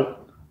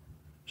stout.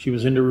 She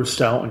was into root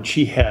stout, and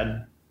she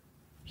had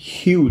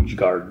huge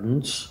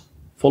gardens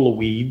full of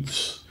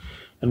weeds.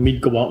 And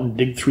we'd go out and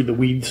dig through the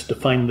weeds to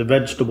find the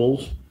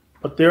vegetables.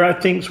 But there are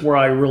things where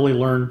I really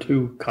learned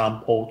to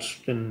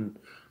compost and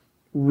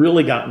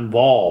really got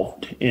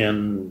involved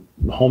in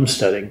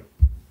homesteading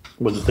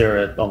was there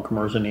at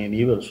Uncomers and Aunt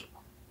Eva's.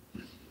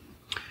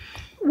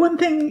 One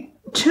thing,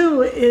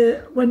 too,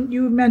 is when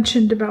you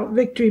mentioned about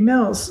Victory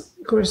Mills,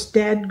 of course,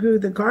 Dad grew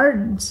the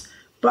gardens,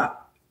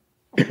 but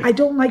I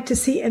don't like to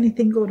see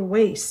anything go to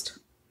waste.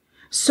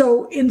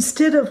 So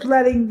instead of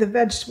letting the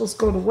vegetables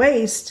go to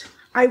waste,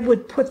 I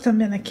would put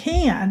them in a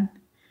can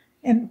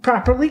and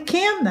properly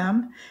can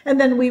them,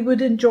 and then we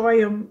would enjoy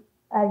them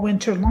all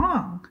winter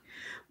long.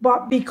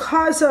 But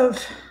because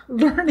of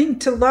learning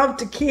to love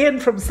to can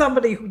from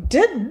somebody who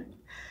didn't,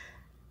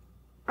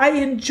 I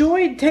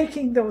enjoyed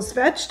taking those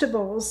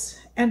vegetables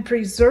and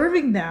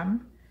preserving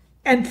them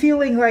and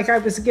feeling like I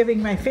was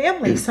giving my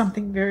family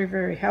something very,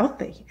 very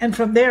healthy. And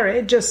from there,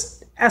 it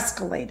just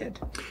escalated.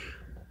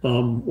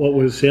 What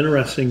was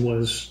interesting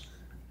was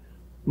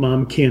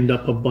Mom canned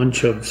up a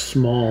bunch of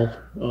small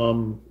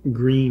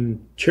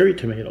green cherry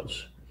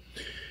tomatoes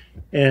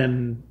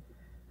and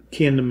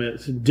canned them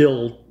as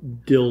dill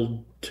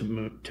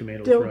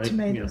tomatoes, right?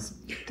 Tomatoes.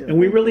 Yeah. And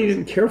we really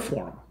didn't care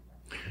for them.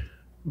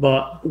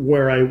 But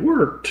where I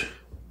worked,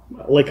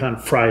 like on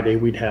Friday,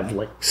 we'd have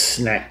like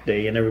snack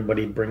day and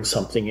everybody'd bring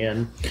something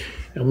in.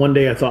 And one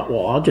day I thought,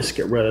 well, I'll just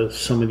get rid of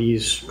some of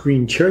these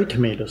green cherry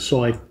tomatoes.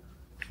 So I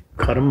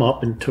cut them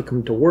up and took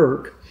them to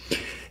work.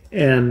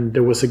 And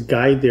there was a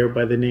guy there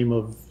by the name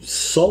of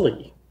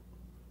Sully.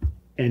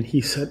 And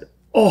he said,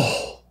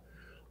 "Oh,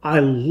 I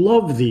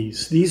love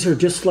these. These are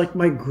just like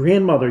my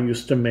grandmother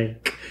used to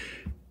make."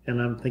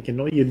 And I'm thinking,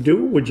 "Oh, you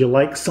do? Would you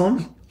like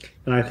some?"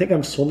 And I think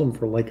I've sold them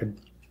for like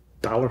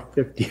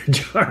 $1.50 a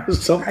jar or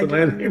something.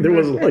 I think there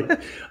was like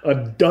a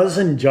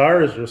dozen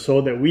jars or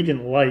so that we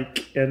didn't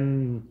like.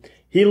 And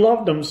he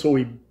loved them, so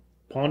we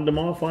pawned them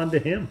off onto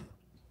him.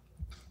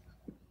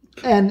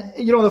 And,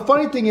 you know, the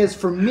funny thing is,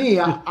 for me,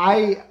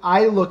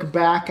 I look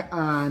back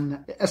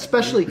on,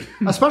 especially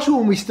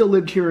when we still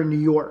lived here in New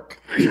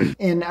York.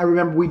 And I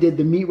remember we did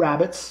the meat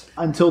rabbits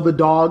until the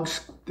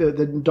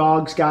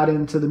dogs got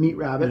into the meat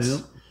rabbits. Yeah.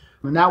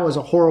 And that was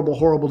a horrible,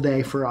 horrible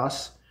day for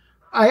us.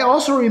 I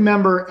also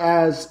remember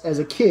as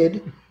a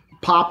kid,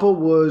 Papa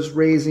was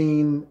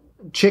raising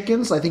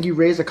chickens. I think he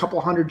raised a couple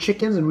hundred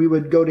chickens, and we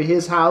would go to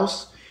his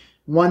house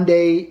one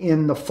day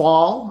in the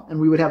fall, and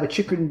we would have a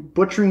chicken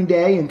butchering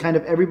day, and kind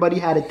of everybody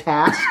had a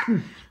task.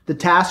 The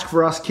task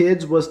for us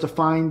kids was to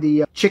find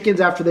the chickens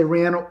after they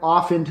ran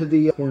off into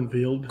the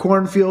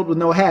cornfield with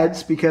no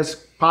heads, because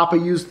Papa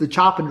used the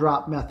chop and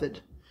drop method.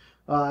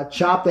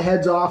 Chop the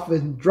heads off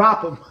and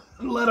drop them,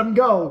 let them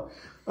go.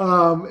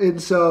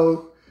 And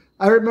so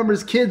I remember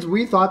as kids,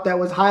 we thought that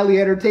was highly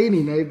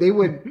entertaining. They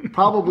would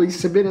probably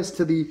submit us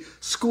to the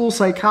school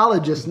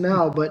psychologist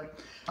now, but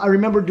I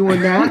remember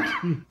doing that.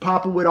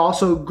 Papa would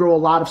also grow a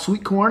lot of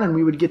sweet corn, and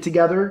we would get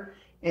together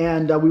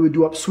and we would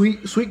do up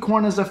sweet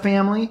corn as a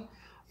family.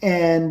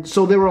 And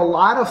so there were a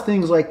lot of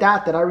things like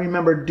that I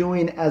remember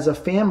doing as a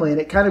family. And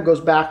it kind of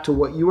goes back to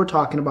what you were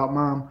talking about,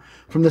 Mom,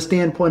 from the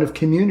standpoint of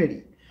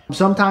community.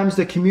 Sometimes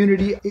the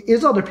community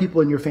is other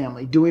people in your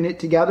family doing it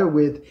together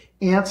with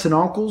aunts and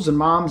uncles and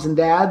moms and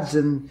dads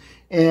and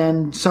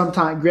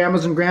sometimes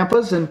grandmas and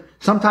grandpas, and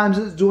sometimes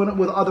it's doing it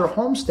with other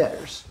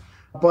homesteaders.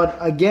 But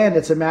again,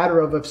 it's a matter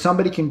of if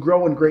somebody can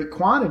grow in great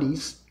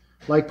quantities,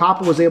 like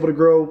Papa was able to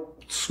grow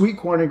sweet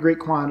corn in great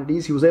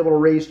quantities. He was able to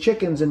raise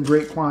chickens in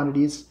great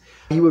quantities.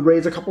 He would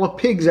raise a couple of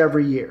pigs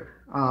every year.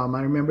 I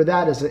remember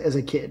that as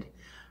a kid.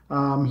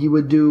 He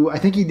would do, I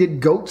think he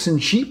did goats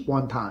and sheep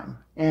one time.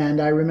 And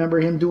I remember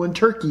him doing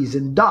turkeys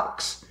and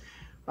ducks.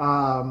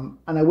 And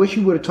I wish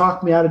he would have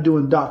talked me out of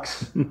doing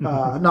ducks. No,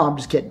 I'm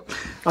just kidding.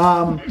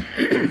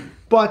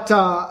 But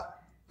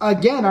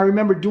again, I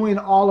remember doing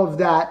all of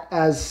that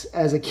as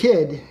a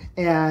kid.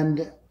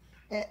 And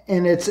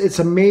it's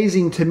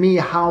amazing to me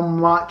how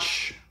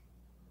much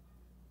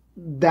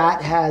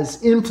that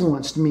has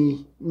influenced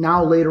me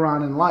now later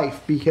on in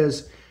life.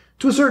 Because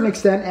to a certain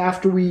extent,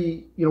 after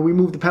we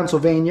moved to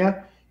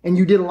Pennsylvania, and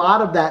you did a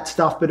lot of that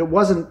stuff, but it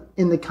wasn't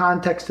in the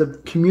context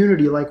of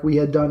community like we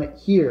had done it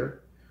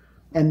here.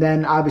 And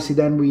then obviously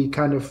we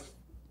kind of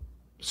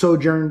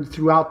sojourned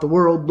throughout the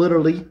world,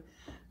 literally,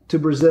 to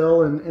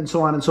Brazil and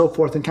so on and so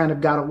forth, and kind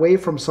of got away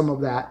from some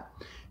of that.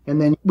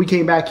 And then we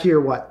came back here,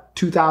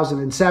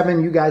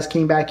 2007? You guys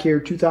came back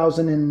here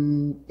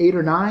 2008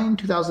 or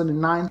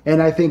 2009.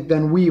 And I think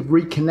then we've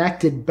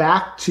reconnected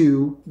back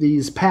to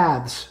these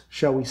paths,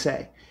 shall we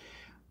say.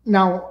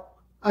 Now,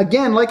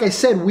 again, like I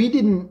said, we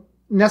didn't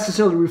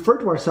necessarily refer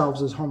to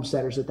ourselves as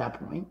homesteaders at that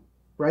point,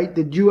 right?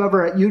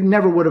 You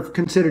never would have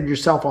considered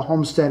yourself a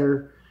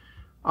homesteader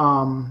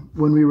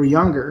when we were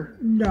younger.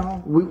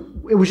 No.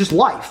 It was just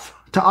life.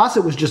 To us,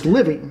 it was just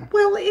living.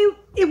 Well,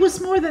 it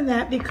was more than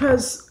that,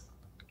 because,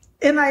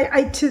 and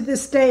I to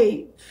this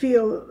day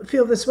feel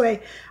this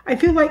way. I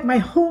feel like my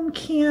home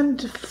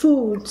canned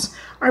foods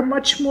are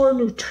much more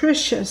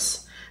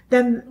nutritious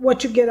than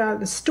what you get out of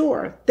the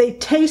store. They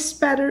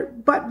taste better,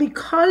 but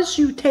because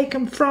you take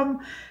them from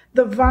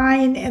the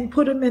vine and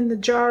put them in the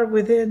jar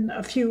within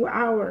a few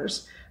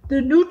hours, the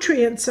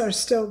nutrients are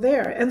still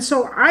there. And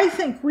so I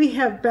think we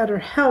have better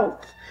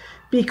health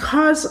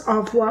because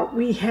of what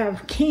we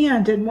have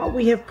canned and what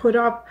we have put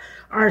up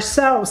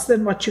ourselves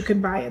than what you can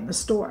buy in the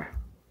store.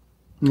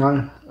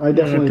 No, I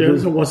definitely it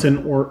agree.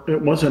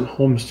 wasn't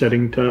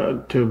homesteading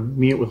to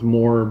me. It was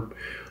more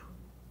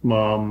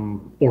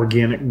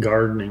organic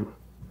gardening.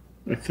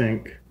 I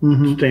think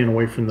staying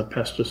away from the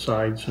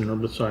pesticides and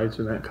herbicides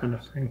and that kind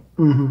of thing.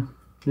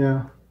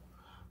 Yeah.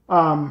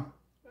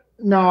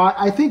 No,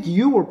 I think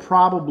you were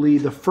probably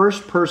the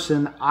first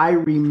person I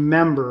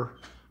remember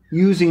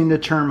using the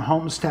term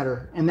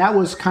homesteader. And that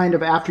was kind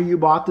of after you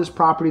bought this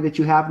property that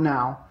you have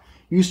now.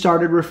 You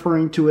started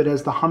referring to it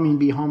as the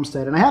HummingBee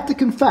homestead. And I have to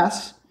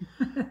confess,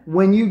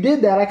 when you did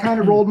that, I kind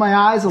of rolled my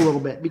eyes a little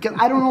bit because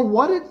I don't know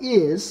what it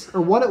is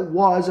or what it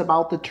was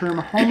about the term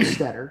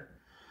homesteader.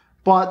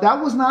 But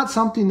that was not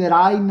something that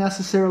I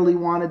necessarily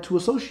wanted to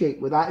associate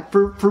with.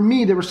 For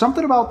me, there was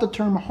something about the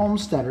term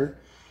homesteader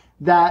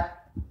that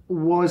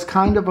was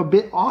kind of a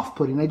bit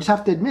off-putting. I just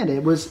have to admit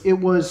it. It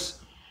was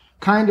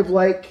kind of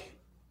like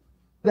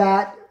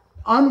that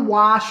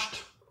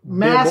unwashed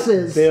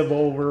masses. Bib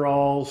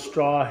overalls,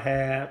 straw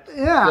hat.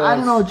 Yeah, I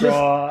don't know, just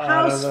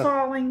House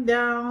falling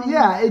down.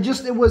 yeah.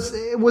 It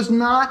was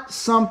not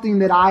something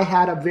that I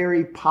had a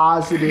very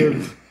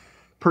positive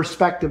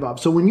perspective of.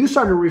 So when you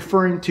started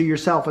referring to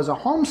yourself as a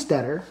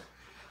homesteader,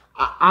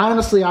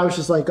 honestly, I was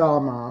just like, oh,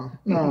 Mom,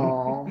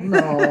 no,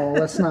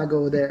 let's not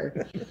go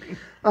there.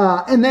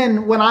 And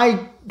then when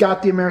I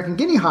got the American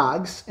Guinea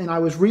Hogs and I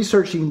was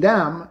researching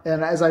them,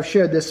 and as I've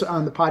shared this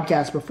on the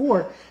podcast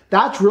before,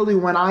 that's really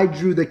when I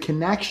drew the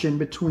connection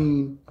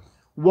between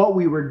what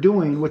we were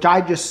doing, which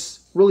I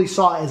just really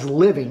saw as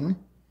living,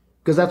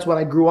 because that's what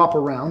I grew up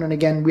around. And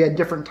again, we had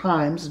different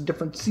times,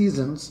 different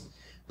seasons.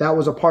 That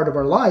was a part of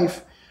our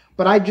life.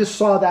 But I just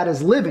saw that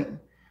as living.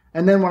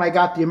 And then when I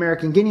got the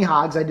American Guinea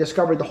Hogs, I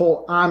discovered the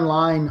whole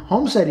online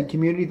homesteading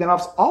community. Then I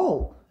was,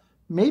 oh,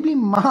 maybe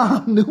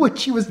Mom knew what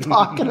she was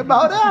talking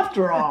about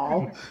after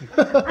all.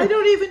 I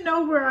don't even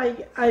know where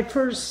I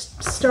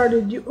first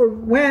started, or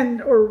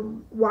when, or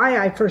why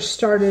I first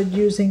started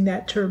using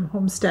that term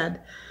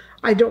homestead.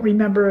 I don't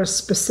remember a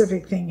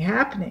specific thing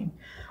happening.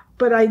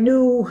 But I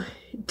knew,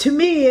 to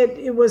me,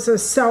 it was a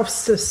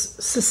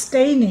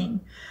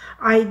self-sustaining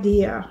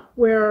idea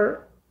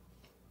where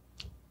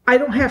I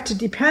don't have to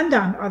depend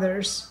on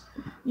others.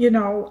 You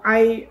know,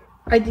 I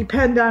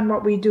depend on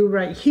what we do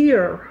right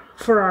here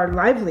for our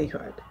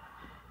livelihood.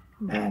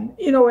 And,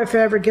 you know, if it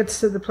ever gets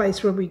to the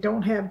place where we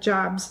don't have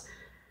jobs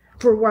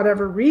for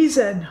whatever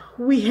reason,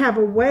 we have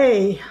a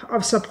way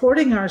of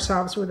supporting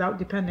ourselves without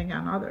depending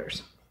on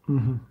others.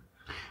 Mm-hmm.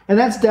 And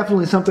that's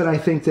definitely something I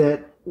think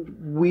that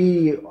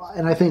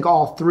and I think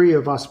all three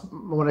of us,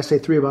 when I say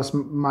three of us,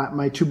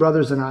 my two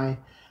brothers and I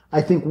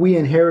think we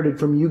inherited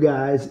from you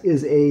guys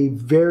is a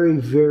very,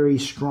 very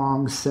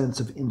strong sense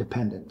of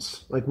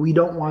independence. Like, we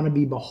don't want to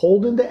be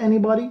beholden to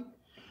anybody.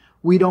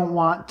 We don't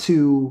want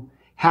to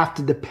have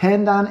to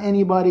depend on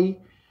anybody,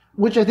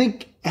 which I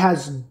think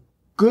has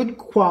good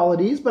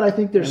qualities, but I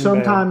think there's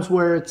sometimes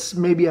where it's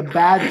maybe a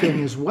bad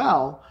thing as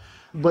well.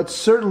 But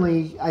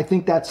certainly, I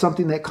think that's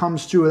something that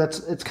comes through.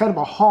 It's kind of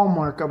a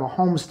hallmark of a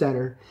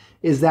homesteader,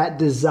 is that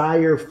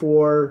desire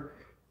for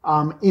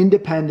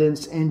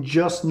independence and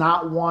just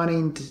not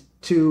wanting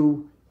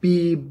to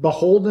be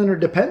beholden or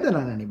dependent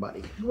on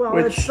anybody. Well,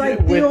 it's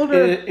like the older...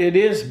 It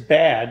is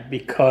bad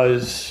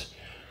because,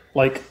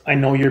 like, I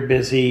know you're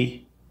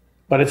busy,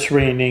 but it's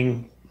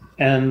raining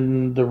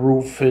and the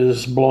roof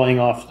is blowing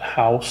off the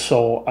house,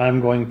 so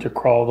I'm going to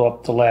crawl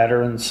up the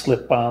ladder and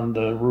slip on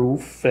the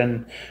roof,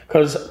 and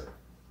because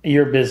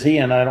you're busy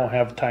and I don't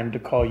have time to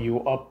call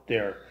you up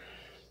there.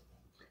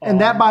 And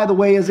that, by the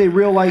way, is a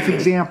real life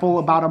example.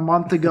 About a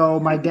month ago,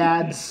 my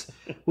dad's,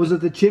 was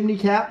it the chimney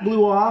cap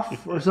blew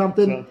off or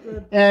something?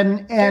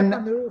 And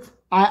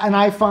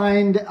I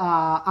find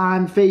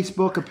on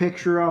Facebook a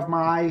picture of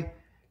my,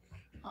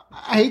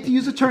 I hate to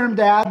use the term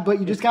dad, but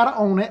you just got to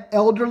own it,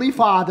 elderly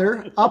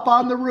father up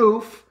on the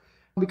roof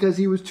because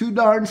he was too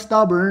darn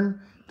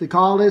stubborn to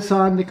call his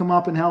son to come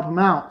up and help him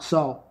out.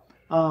 So,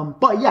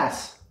 but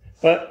yes.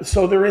 But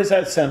so there is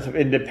that sense of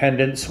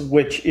independence,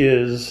 which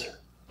is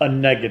a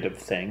negative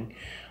thing,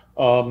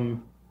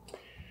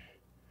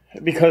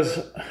 because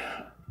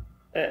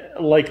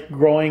like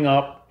growing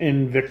up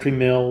in Victory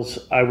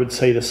Mills, I would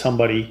say to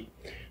somebody,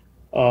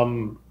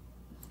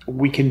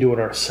 we can do it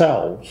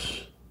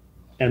ourselves.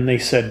 And they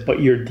said,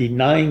 but you're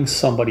denying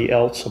somebody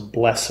else a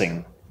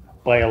blessing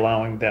by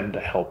allowing them to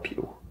help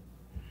you.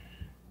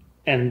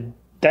 And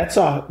that's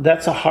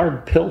a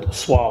hard pill to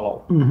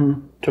swallow,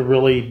 to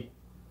really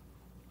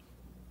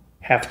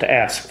have to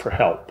ask for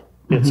help.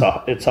 It's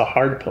a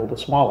hard pill to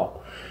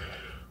swallow.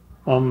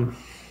 But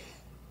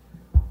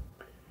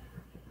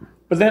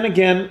then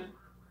again,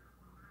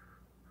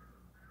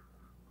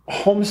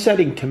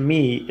 homesteading to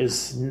me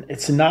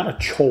it's not a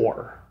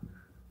chore.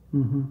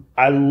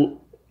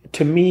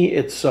 To me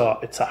it's a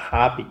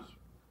hobby.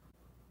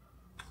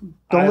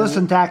 Don't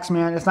listen, tax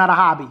man. It's not a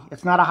hobby.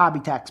 It's not a hobby,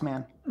 tax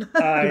man.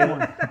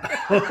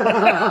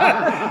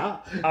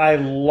 I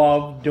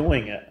love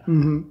doing it.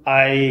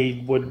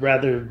 I would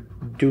rather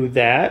do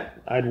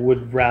that. I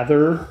would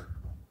rather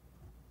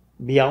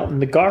be out in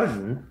the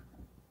garden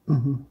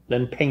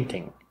than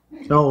painting.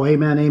 Oh,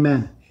 amen,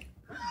 amen.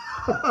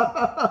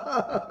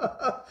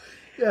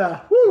 Yeah,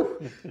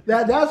 whew.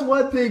 That's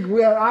one thing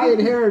where I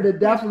inherited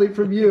definitely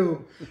from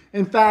you.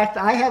 In fact,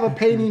 I have a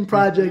painting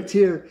project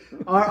here.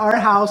 Our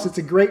house, it's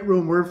a great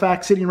room. We're in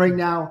fact sitting right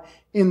now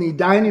in the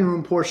dining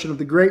room portion of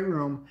the great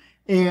room.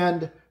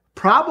 And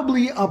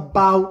probably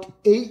about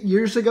 8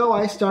 years ago,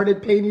 I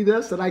started painting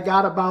this, and I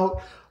got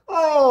about,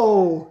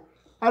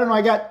 I don't know,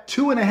 I got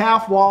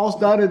 2.5 walls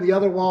done, and the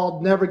other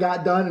wall never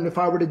got done. And if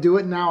I were to do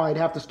it now, I'd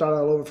have to start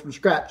all over from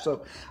scratch.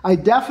 So I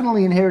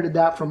definitely inherited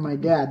that from my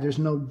dad. There's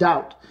no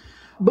doubt.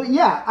 But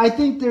yeah, I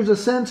think there's a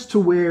sense to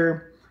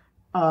where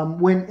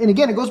and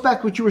again, it goes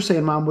back to what you were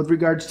saying, Mom, with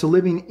regards to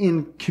living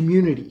in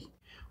community,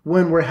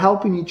 when we're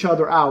helping each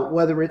other out,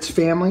 whether it's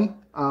family,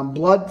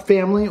 blood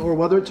family, or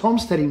whether it's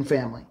homesteading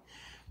family,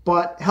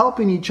 but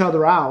helping each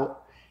other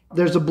out,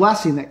 there's a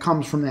blessing that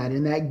comes from that,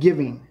 in that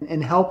giving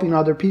and helping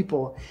other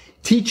people,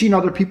 teaching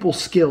other people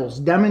skills,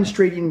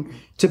 demonstrating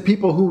to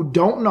people who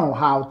don't know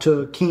how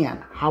to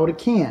can,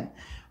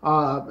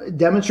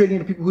 demonstrating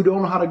to people who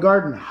don't know how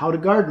to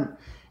garden.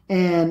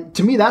 And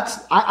to me,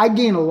 I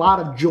gain a lot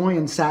of joy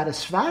and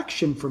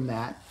satisfaction from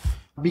that,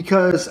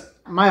 because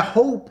my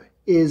hope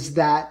is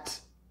that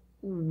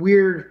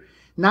we're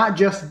not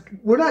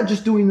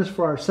just doing this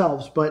for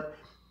ourselves, but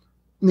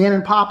Nan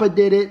and Papa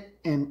did it,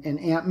 and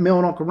Aunt Mill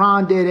and Uncle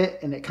Ron did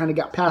it, and it kind of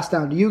got passed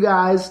down to you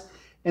guys,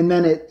 and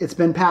then it's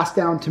been passed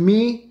down to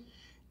me.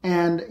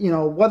 And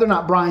whether or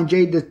not Brian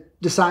J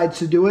decides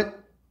to do it,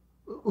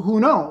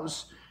 who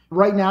knows?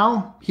 Right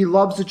now, he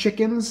loves the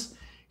chickens.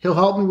 He'll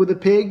help me with the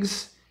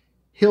pigs.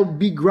 He'll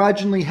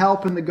begrudgingly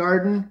help in the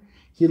garden.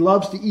 He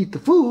loves to eat the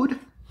food,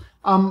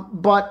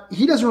 but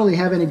he doesn't really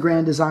have any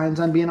grand designs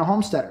on being a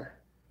homesteader.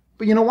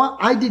 But you know what?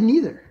 I didn't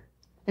either.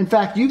 In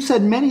fact, you've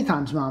said many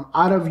times, Mom,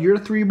 out of your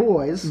 3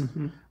 boys,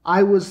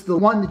 I was the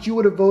one that you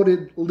would have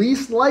voted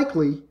least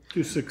likely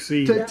to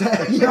succeed.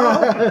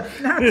 No,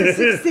 not to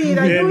succeed.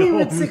 I knew he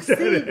would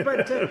succeed,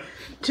 but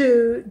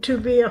to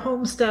be a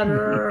homesteader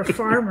or a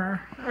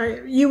farmer,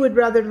 you would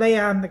rather lay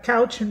on the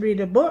couch and read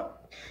a book,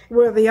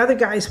 where the other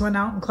guys went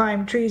out and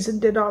climbed trees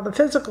and did all the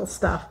physical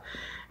stuff.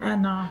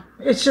 And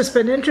it's just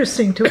been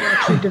interesting to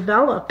watch you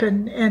develop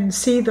and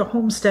see the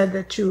homestead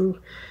that you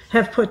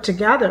have put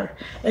together.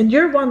 And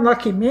you're one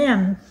lucky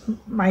man,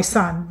 my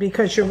son,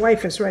 because your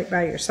wife is right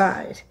by your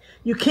side.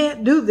 You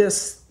can't do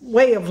this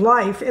way of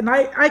life, and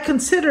I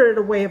consider it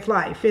a way of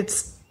life.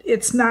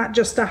 It's not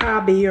just a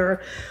hobby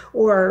or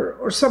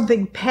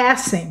something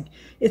passing.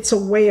 It's a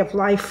way of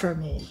life for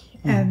me.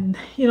 And,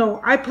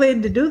 I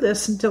plan to do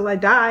this until I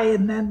die,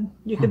 and then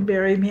you can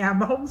bury me on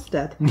the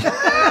homestead.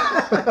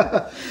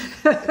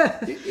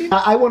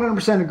 I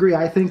 100% agree.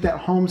 I think that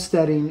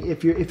homesteading,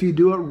 if you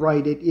do it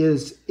right,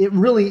 it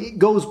really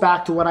goes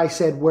back to what I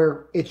said,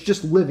 where it's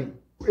just living.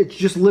 It's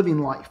just living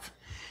life.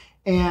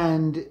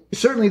 And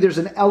certainly there's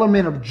an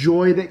element of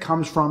joy that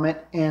comes from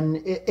it, and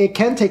it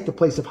can take the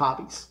place of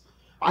hobbies.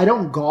 I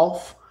don't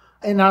golf,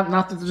 and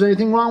not that there's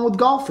anything wrong with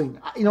golfing.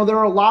 There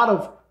are a lot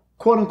of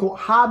quote-unquote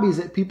hobbies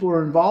that people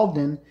are involved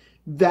in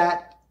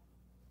that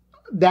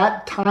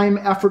time,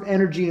 effort,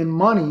 energy, and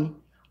money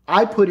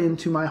I put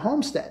into my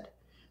homestead.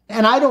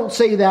 And I don't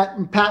say that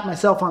and pat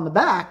myself on the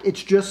back.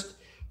 It's just,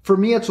 for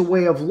me, it's a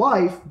way of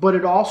life, but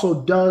it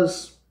also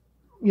does,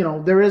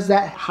 there is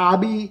that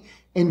hobby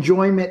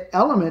enjoyment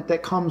element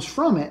that comes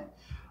from it.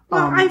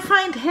 Well, I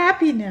find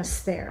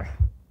happiness there.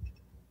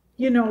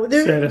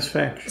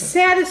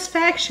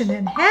 Satisfaction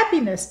and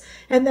happiness.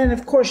 And then,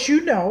 of course,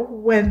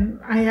 when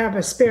I have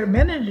a spare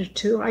minute or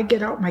two, I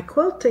get out my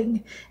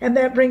quilting, and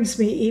that brings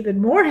me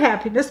even more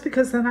happiness,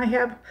 because then I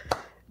have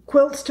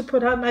quilts to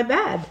put on my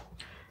bed.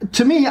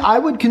 To me, I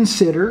would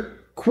consider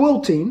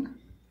quilting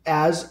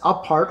as a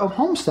part of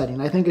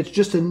homesteading. I think it's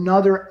just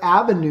another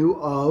avenue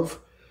of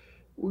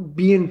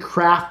being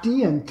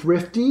crafty and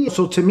thrifty.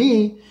 So to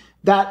me,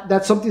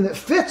 that's something that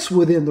fits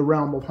within the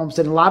realm of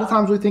homesteading. A lot of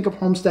times we think of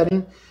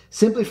homesteading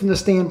simply from the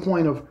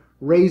standpoint of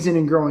raising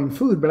and growing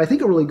food, but I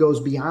think it really goes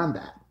beyond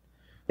that.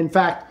 In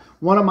fact,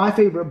 one of my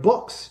favorite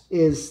books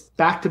is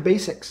Back to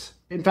Basics.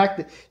 In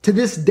fact, to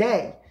this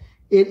day,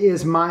 it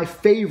is my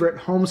favorite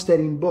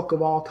homesteading book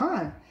of all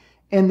time.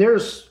 And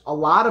there's a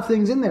lot of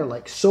things in there,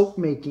 like soap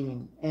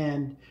making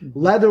and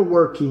leather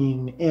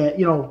working,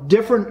 and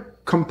different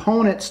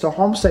components to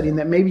homesteading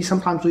that maybe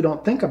sometimes we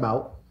don't think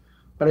about,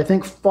 but I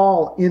think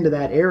fall into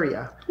that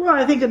area. Well,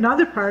 I think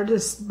another part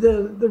is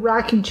the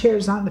rocking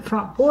chairs on the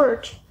front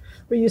porch,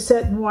 where you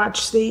sit and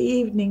watch the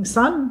evening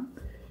sun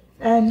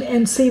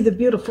and see the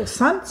beautiful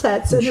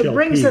sunsets, and it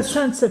brings a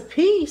sense of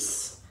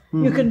peace.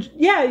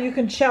 Mm-hmm. You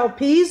can shell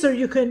peas, or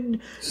you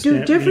can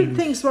do different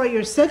things while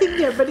you're sitting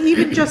there, but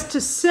even just to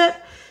sit,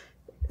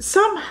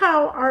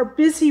 somehow our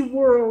busy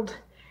world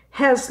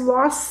has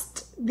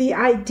lost the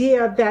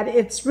idea that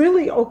it's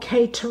really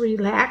okay to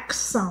relax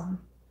some.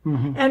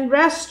 Mm-hmm. And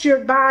rest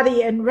your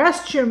body and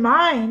rest your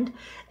mind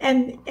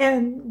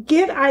and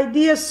get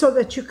ideas so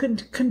that you can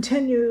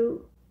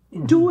continue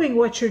doing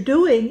what you're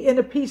doing in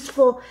a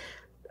peaceful.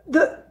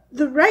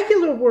 The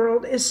regular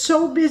world is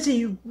so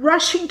busy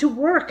rushing to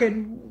work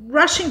and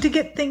rushing to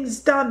get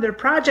things done, their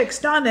projects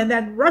done, and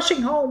then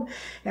rushing home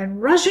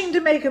and rushing to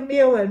make a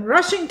meal and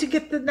rushing to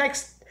get the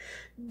next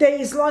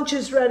day's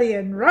lunches ready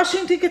and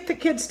rushing to get the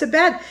kids to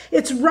bed.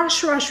 It's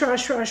rush, rush,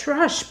 rush, rush,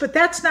 rush. But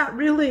that's not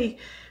really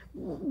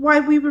why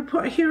we were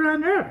put here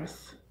on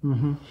earth.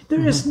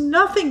 There is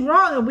nothing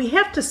wrong, and we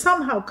have to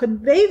somehow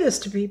convey this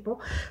to people.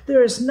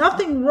 There is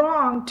nothing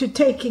wrong to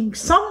taking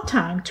some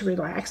time to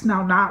relax.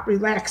 Now, not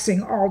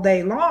relaxing all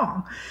day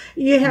long.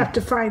 You have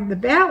to find the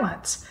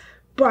balance.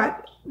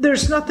 But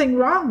there's nothing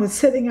wrong with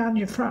sitting on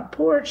your front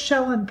porch,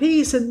 shelling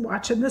peas, and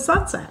watching the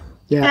sunset.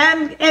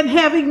 Yeah. And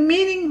having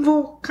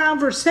meaningful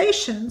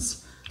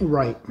conversations,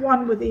 Right.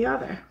 one with the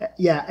other.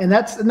 Yeah, and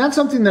that's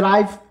something that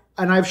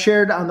I've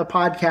shared on the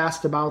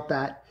podcast about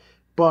that,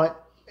 but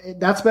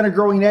that's been a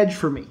growing edge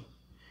for me,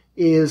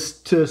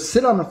 is to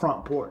sit on the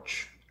front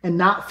porch and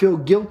not feel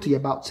guilty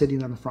about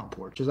sitting on the front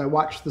porch as I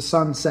watch the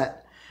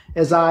sunset,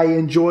 as I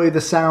enjoy the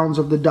sounds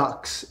of the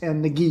ducks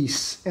and the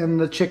geese and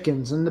the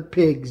chickens and the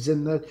pigs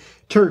and the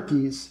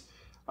turkeys,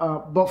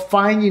 but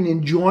finding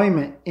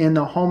enjoyment in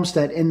the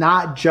homestead and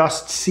not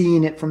just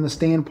seeing it from the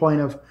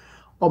standpoint of,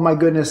 oh my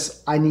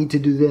goodness, I need to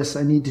do this,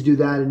 I need to do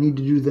that, I need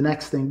to do the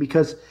next thing,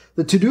 because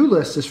the to-do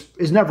list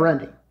is never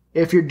ending.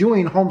 If you're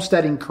doing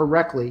homesteading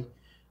correctly,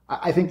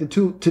 I think the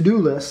to-do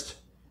list,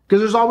 because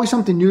there's always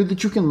something new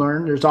that you can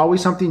learn, there's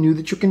always something new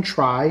that you can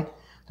try,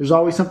 there's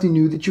always something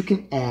new that you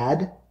can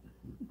add,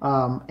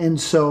 and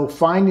so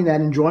finding that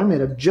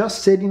enjoyment of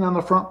just sitting on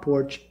the front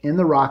porch in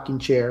the rocking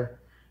chair,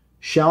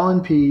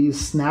 shelling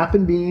peas,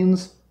 snapping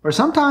beans, or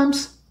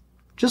sometimes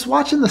just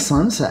watching the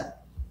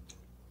sunset,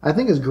 I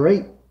think is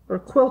great. Or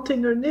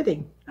quilting or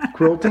knitting.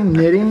 Quilting,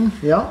 knitting,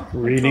 yeah.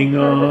 Reading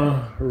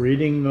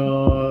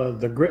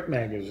the Grit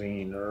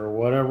magazine or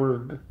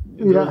whatever.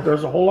 Yeah.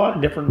 There's a whole lot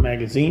of different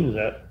magazines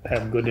that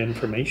have good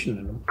information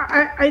in them.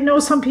 I know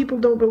some people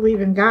don't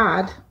believe in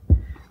God,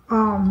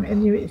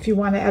 and if you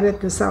want to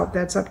edit this out,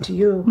 that's up to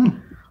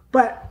you.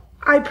 But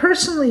I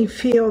personally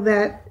feel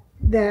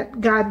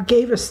that God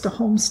gave us the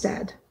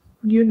homestead.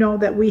 You know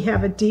that we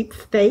have a deep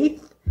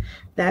faith,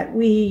 that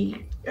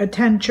we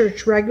attend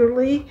church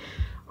regularly,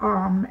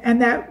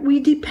 and that we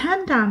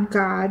depend on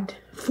God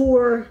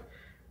for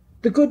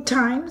the good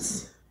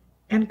times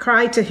and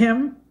cry to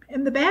Him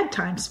in the bad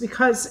times,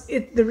 because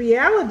the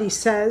reality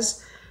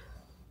says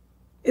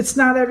it's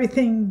not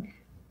everything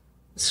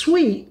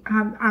sweet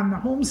on the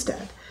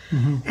homestead.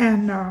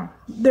 And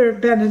there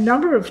have been a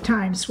number of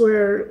times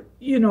where,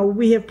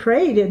 we have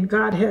prayed and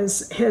God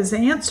has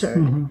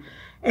answered.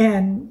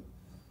 And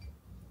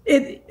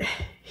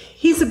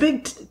He's a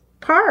big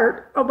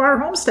part of our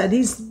homestead.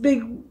 He's a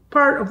big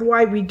part of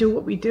why we do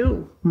what we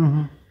do.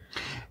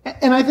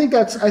 And I think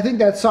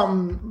that's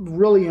something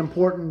really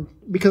important,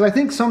 because I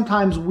think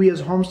sometimes we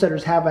as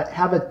homesteaders have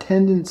a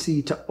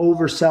tendency to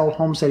oversell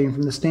homesteading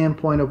from the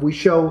standpoint of, we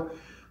show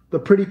the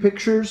pretty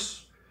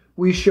pictures,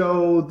 we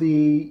show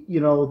the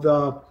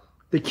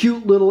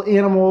cute little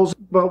animals,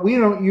 but we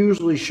don't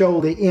usually show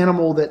the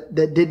animal that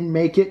didn't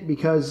make it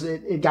because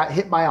it got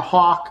hit by a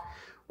hawk,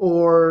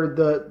 or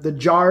the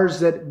jars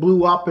that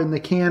blew up in the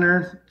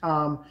canner.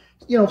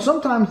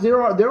 Sometimes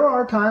there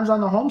are times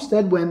on the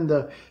homestead when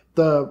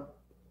the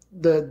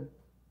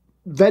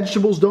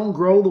vegetables don't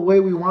grow the way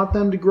we want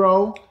them to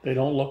grow. They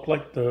don't look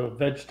like the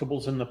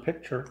vegetables in the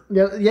picture.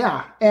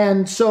 Yeah.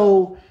 And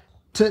so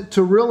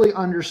to really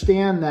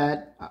understand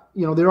that,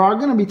 there are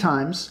going to be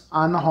times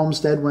on the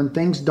homestead when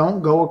things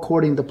don't go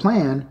according to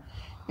plan,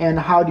 and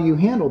how do you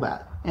handle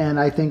that? And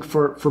I think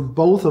for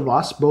both of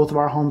us, both of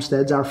our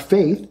homesteads, our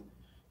faith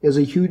is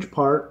a huge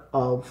part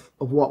of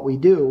what we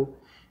do.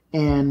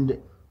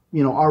 And,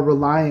 our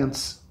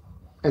reliance,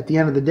 at the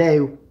end of the day,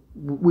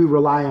 we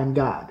rely on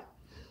God.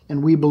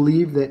 And we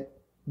believe that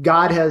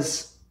God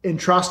has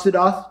entrusted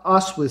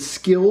us with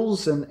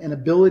skills and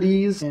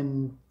abilities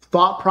and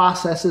thought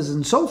processes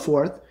and so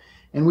forth.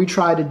 And we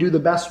try to do the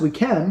best we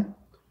can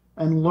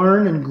and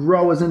learn and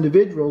grow as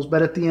individuals.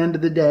 But at the end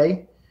of the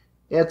day,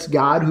 it's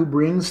God who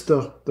brings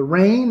the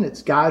rain.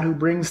 It's God who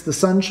brings the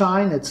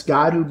sunshine. It's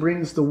God who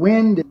brings the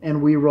wind.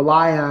 And we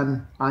rely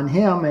on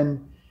Him.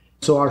 And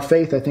so our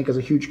faith, I think, is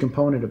a huge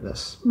component of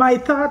this. My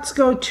thoughts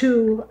go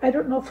to, I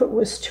don't know if it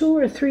was 2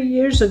 or 3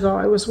 years ago,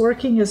 I was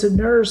working as a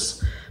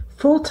nurse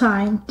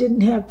full-time,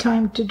 didn't have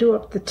time to do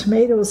up the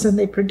tomatoes, and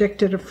they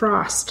predicted a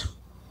frost.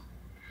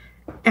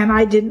 And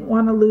I didn't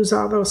want to lose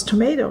all those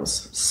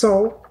tomatoes,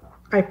 so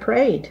I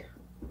prayed.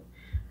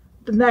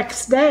 The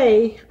next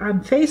day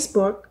on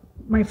Facebook,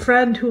 my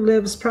friend who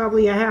lives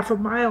probably a half a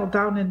mile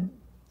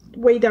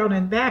way down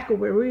in back of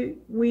where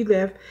we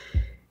live,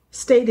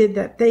 stated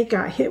that they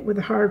got hit with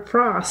a hard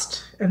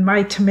frost and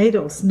my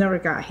tomatoes never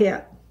got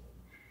hit.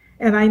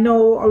 And I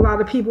know a lot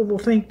of people will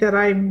think that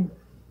I'm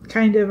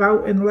kind of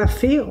out in left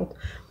field,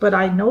 but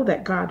I know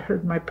that God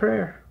heard my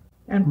prayer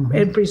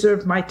and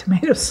preserved my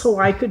tomatoes so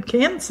I could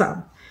can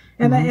some.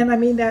 And I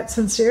mean that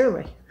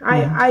sincerely.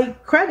 I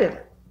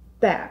credit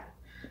that.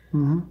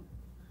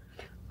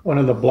 One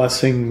of the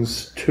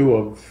blessings too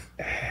of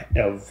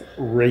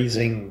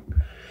raising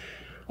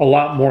a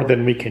lot more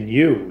than we can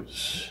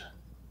use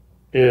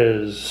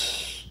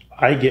is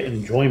I get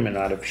enjoyment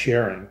out of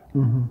sharing.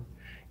 Mm-hmm.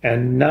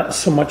 And not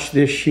so much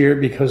this year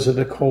because of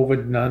the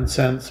COVID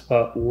nonsense,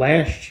 but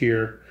last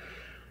year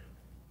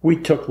we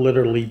took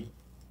literally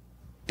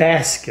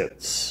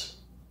baskets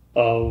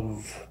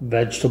of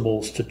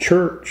vegetables to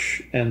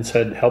church and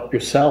said, help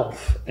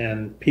yourself.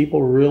 And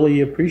people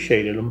really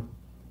appreciated them.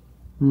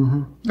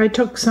 Mm-hmm. I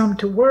took some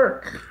to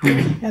work,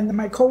 and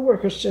my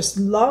coworkers just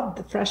loved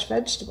the fresh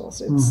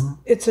vegetables.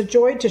 It's a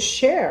joy to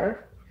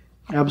share.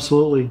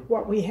 Absolutely.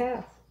 What we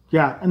have.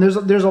 Yeah, and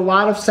there's a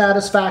lot of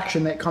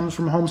satisfaction that comes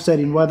from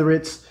homesteading, whether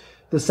it's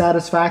the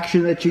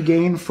satisfaction that you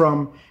gain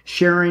from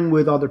sharing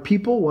with other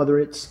people, whether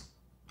it's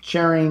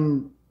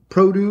sharing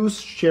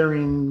produce,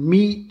 sharing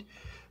meat,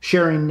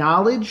 sharing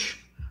knowledge.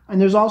 And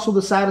there's also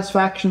the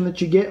satisfaction that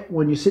you get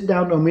when you sit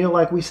down to a meal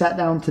like we sat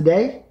down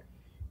today,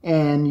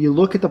 and you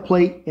look at the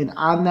plate, and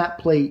on that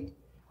plate,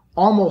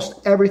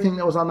 almost everything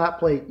that was on that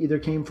plate either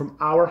came from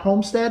our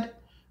homestead,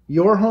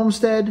 your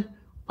homestead,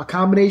 a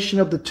combination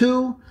of the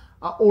two,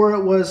 or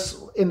it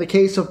was, in the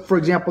case of, for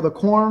example, the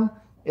corn,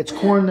 it's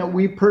corn that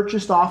we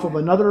purchased off of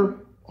another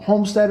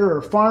homesteader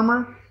or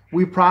farmer.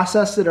 We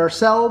processed it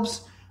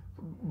ourselves.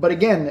 But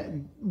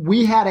again,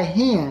 we had a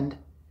hand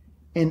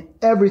in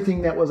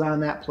everything that was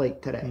on that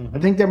plate today. Mm-hmm. I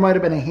think there might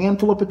have been a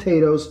handful of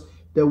potatoes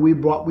that we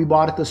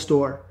bought at the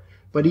store.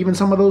 But even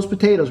some of those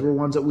potatoes were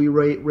ones that we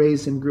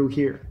raised and grew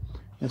here.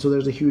 And so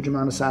there's a huge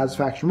amount of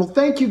satisfaction. Well,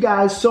 thank you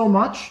guys so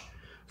much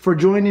for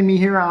joining me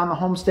here on the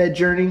homestead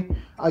journey.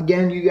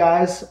 Again, you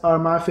guys are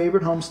my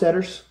favorite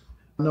homesteaders.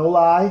 No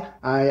lie.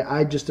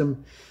 I just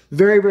am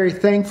very, very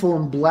thankful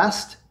and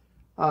blessed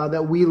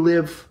that we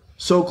live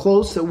so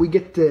close, that we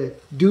get to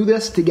do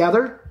this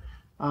together.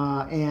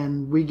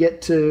 And we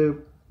get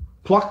to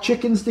pluck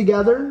chickens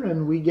together,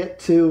 and we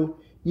get to...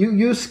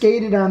 You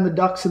skated on the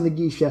ducks and the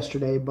geese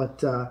yesterday,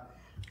 but...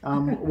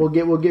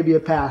 we'll give you a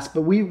pass,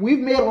 but we've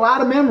made a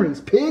lot of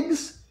memories.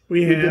 Pigs,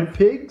 we've done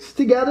pigs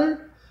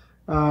together.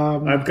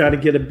 I've got to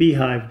get a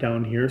beehive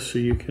down here so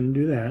you can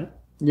do that.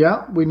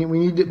 Yeah, we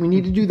need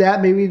to do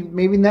that.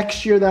 Maybe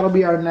next year that'll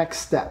be our next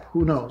step.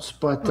 Who knows?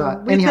 But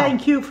we anyhow,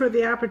 thank you for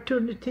the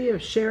opportunity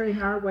of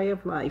sharing our way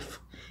of life,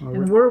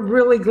 and we're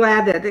really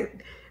glad that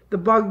the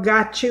bug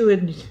got you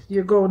and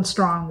you're going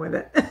strong with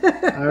it.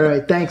 All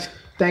right, thanks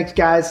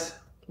guys.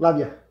 Love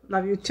you.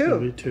 Love you too.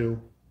 Love you too.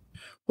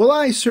 Well,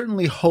 I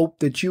certainly hope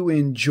that you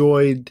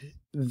enjoyed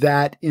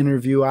that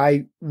interview.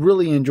 I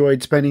really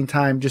enjoyed spending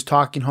time just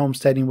talking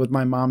homesteading with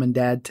my mom and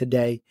dad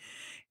today.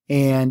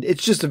 And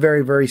it's just a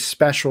very, very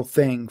special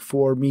thing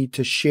for me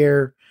to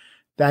share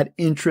that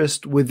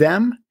interest with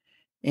them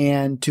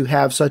and to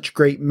have such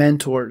great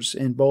mentors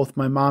in both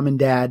my mom and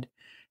dad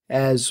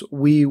as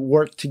we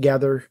work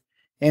together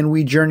and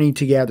we journey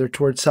together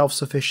towards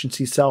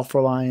self-sufficiency,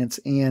 self-reliance,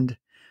 and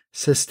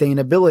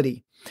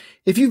sustainability.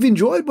 If you've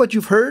enjoyed what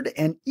you've heard,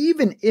 and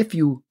even if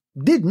you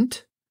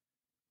didn't,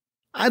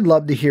 I'd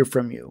love to hear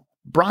from you.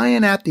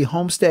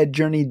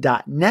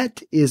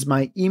 Brian@thehomesteadjourney.net is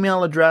my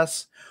email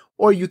address,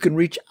 or you can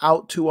reach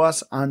out to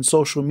us on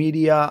social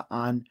media,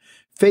 on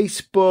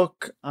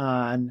Facebook,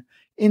 on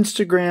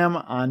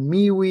Instagram, on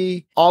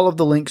MeWe. All of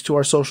the links to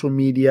our social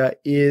media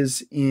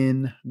is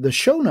in the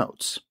show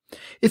notes.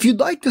 If you'd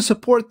like to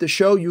support the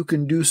show, you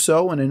can do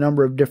so in a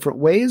number of different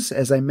ways.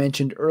 As I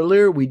mentioned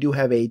earlier, we do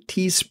have a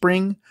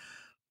Teespring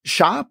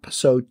shop,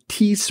 so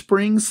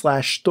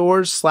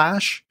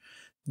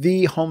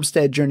teespring.com/stores/The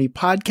Homestead Journey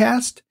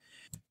Podcast.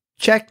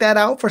 Check that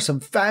out for some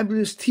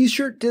fabulous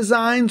t-shirt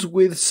designs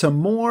with some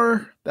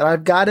more that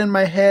I've got in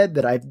my head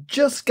that I've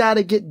just got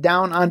to get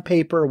down on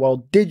paper,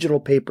 well, digital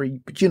paper,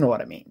 but you know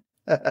what I mean.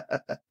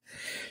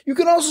 You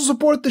can also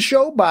support the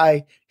show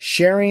by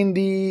sharing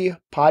the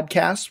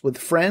podcast with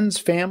friends,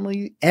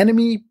 family,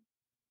 enemy,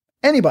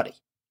 anybody.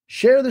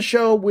 Share the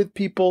show with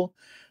people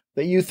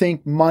that you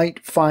think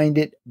might find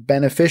it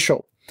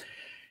beneficial.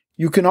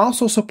 You can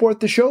also support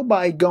the show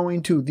by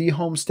going to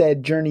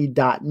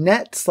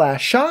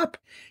thehomesteadjourney.net/shop,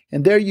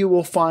 and there you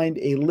will find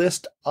a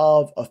list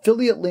of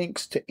affiliate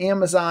links to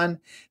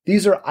Amazon.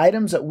 These are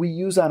items that we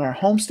use on our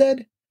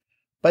homestead,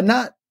 but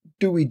not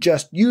do we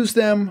just use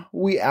them,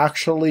 we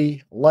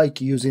actually like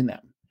using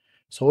them.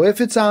 So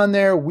if it's on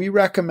there, we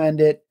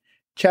recommend it.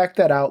 Check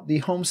that out,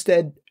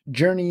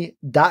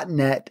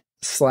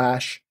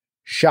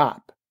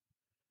 thehomesteadjourney.net/shop.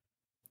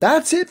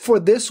 That's it for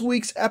this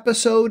week's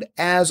episode.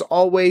 As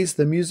always,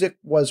 the music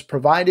was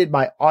provided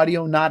by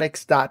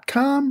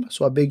audionautics.com,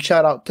 so a big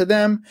shout out to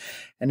them.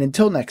 And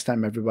until next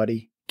time,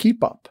 everybody,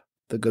 keep up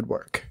the good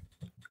work.